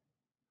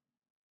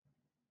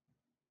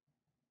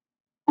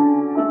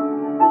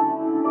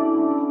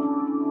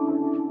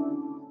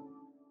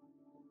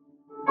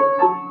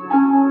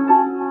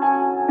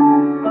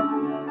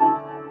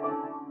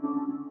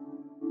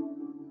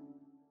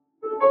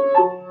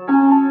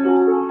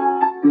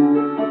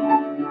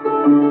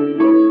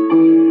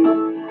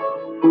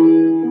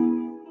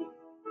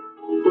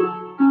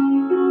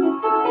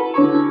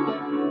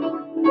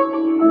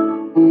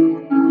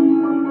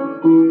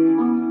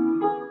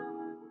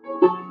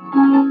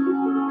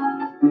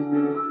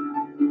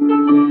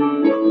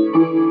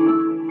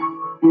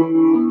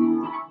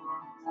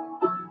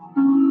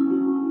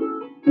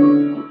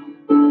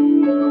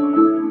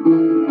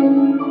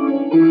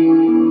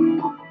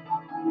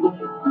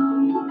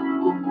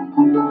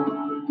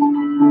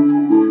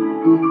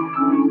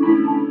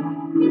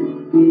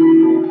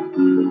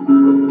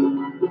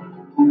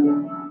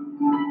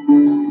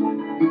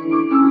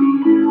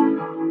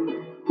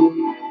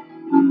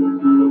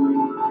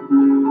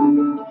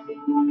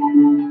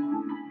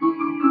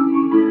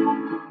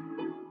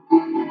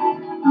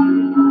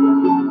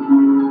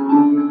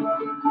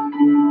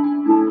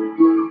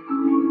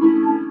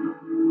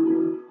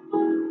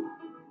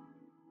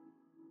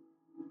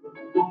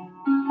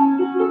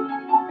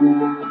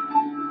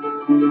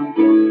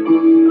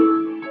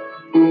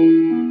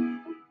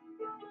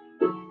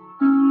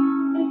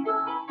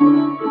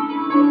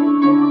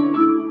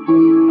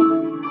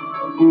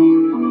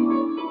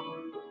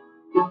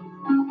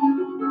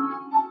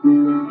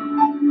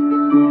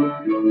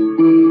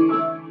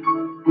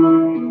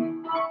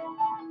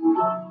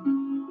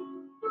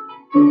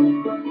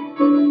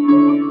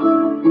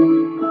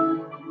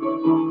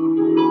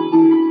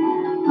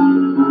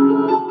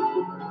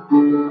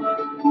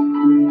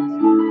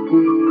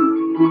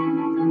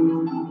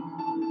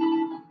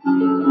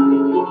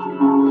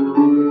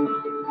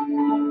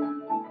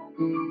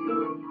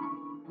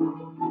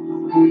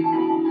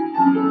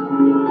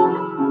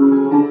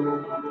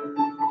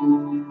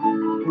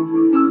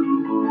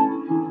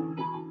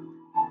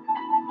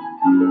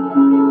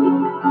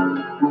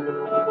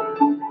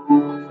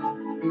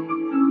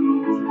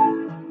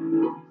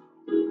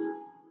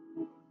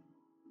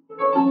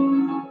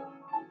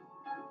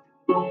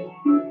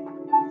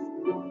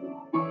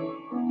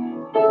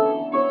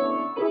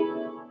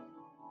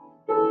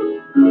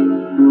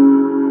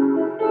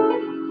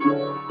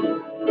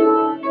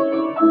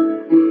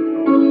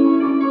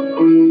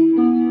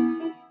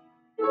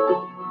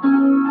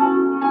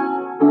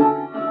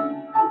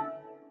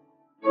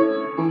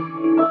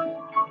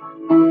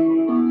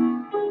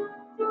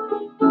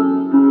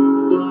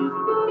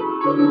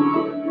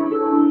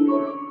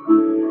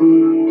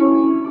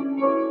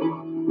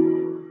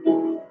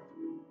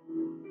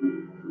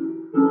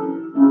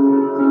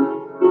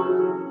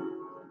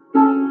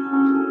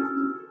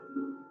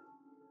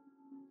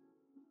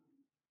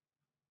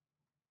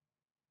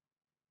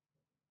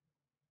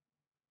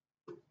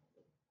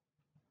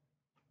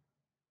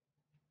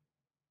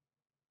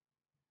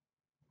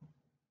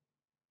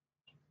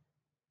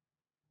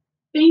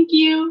 Thank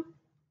you.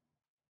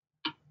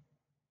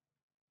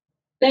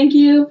 Thank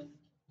you.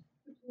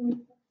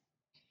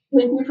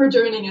 Thank you for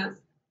joining us.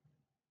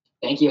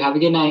 Thank you. Have a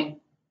good night.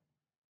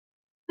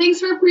 Thanks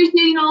for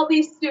appreciating all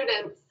these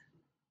students.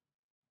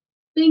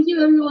 Thank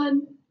you,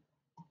 everyone.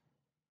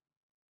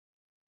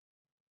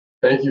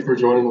 Thank you for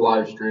joining the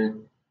live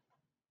stream.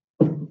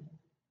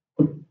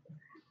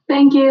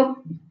 Thank you.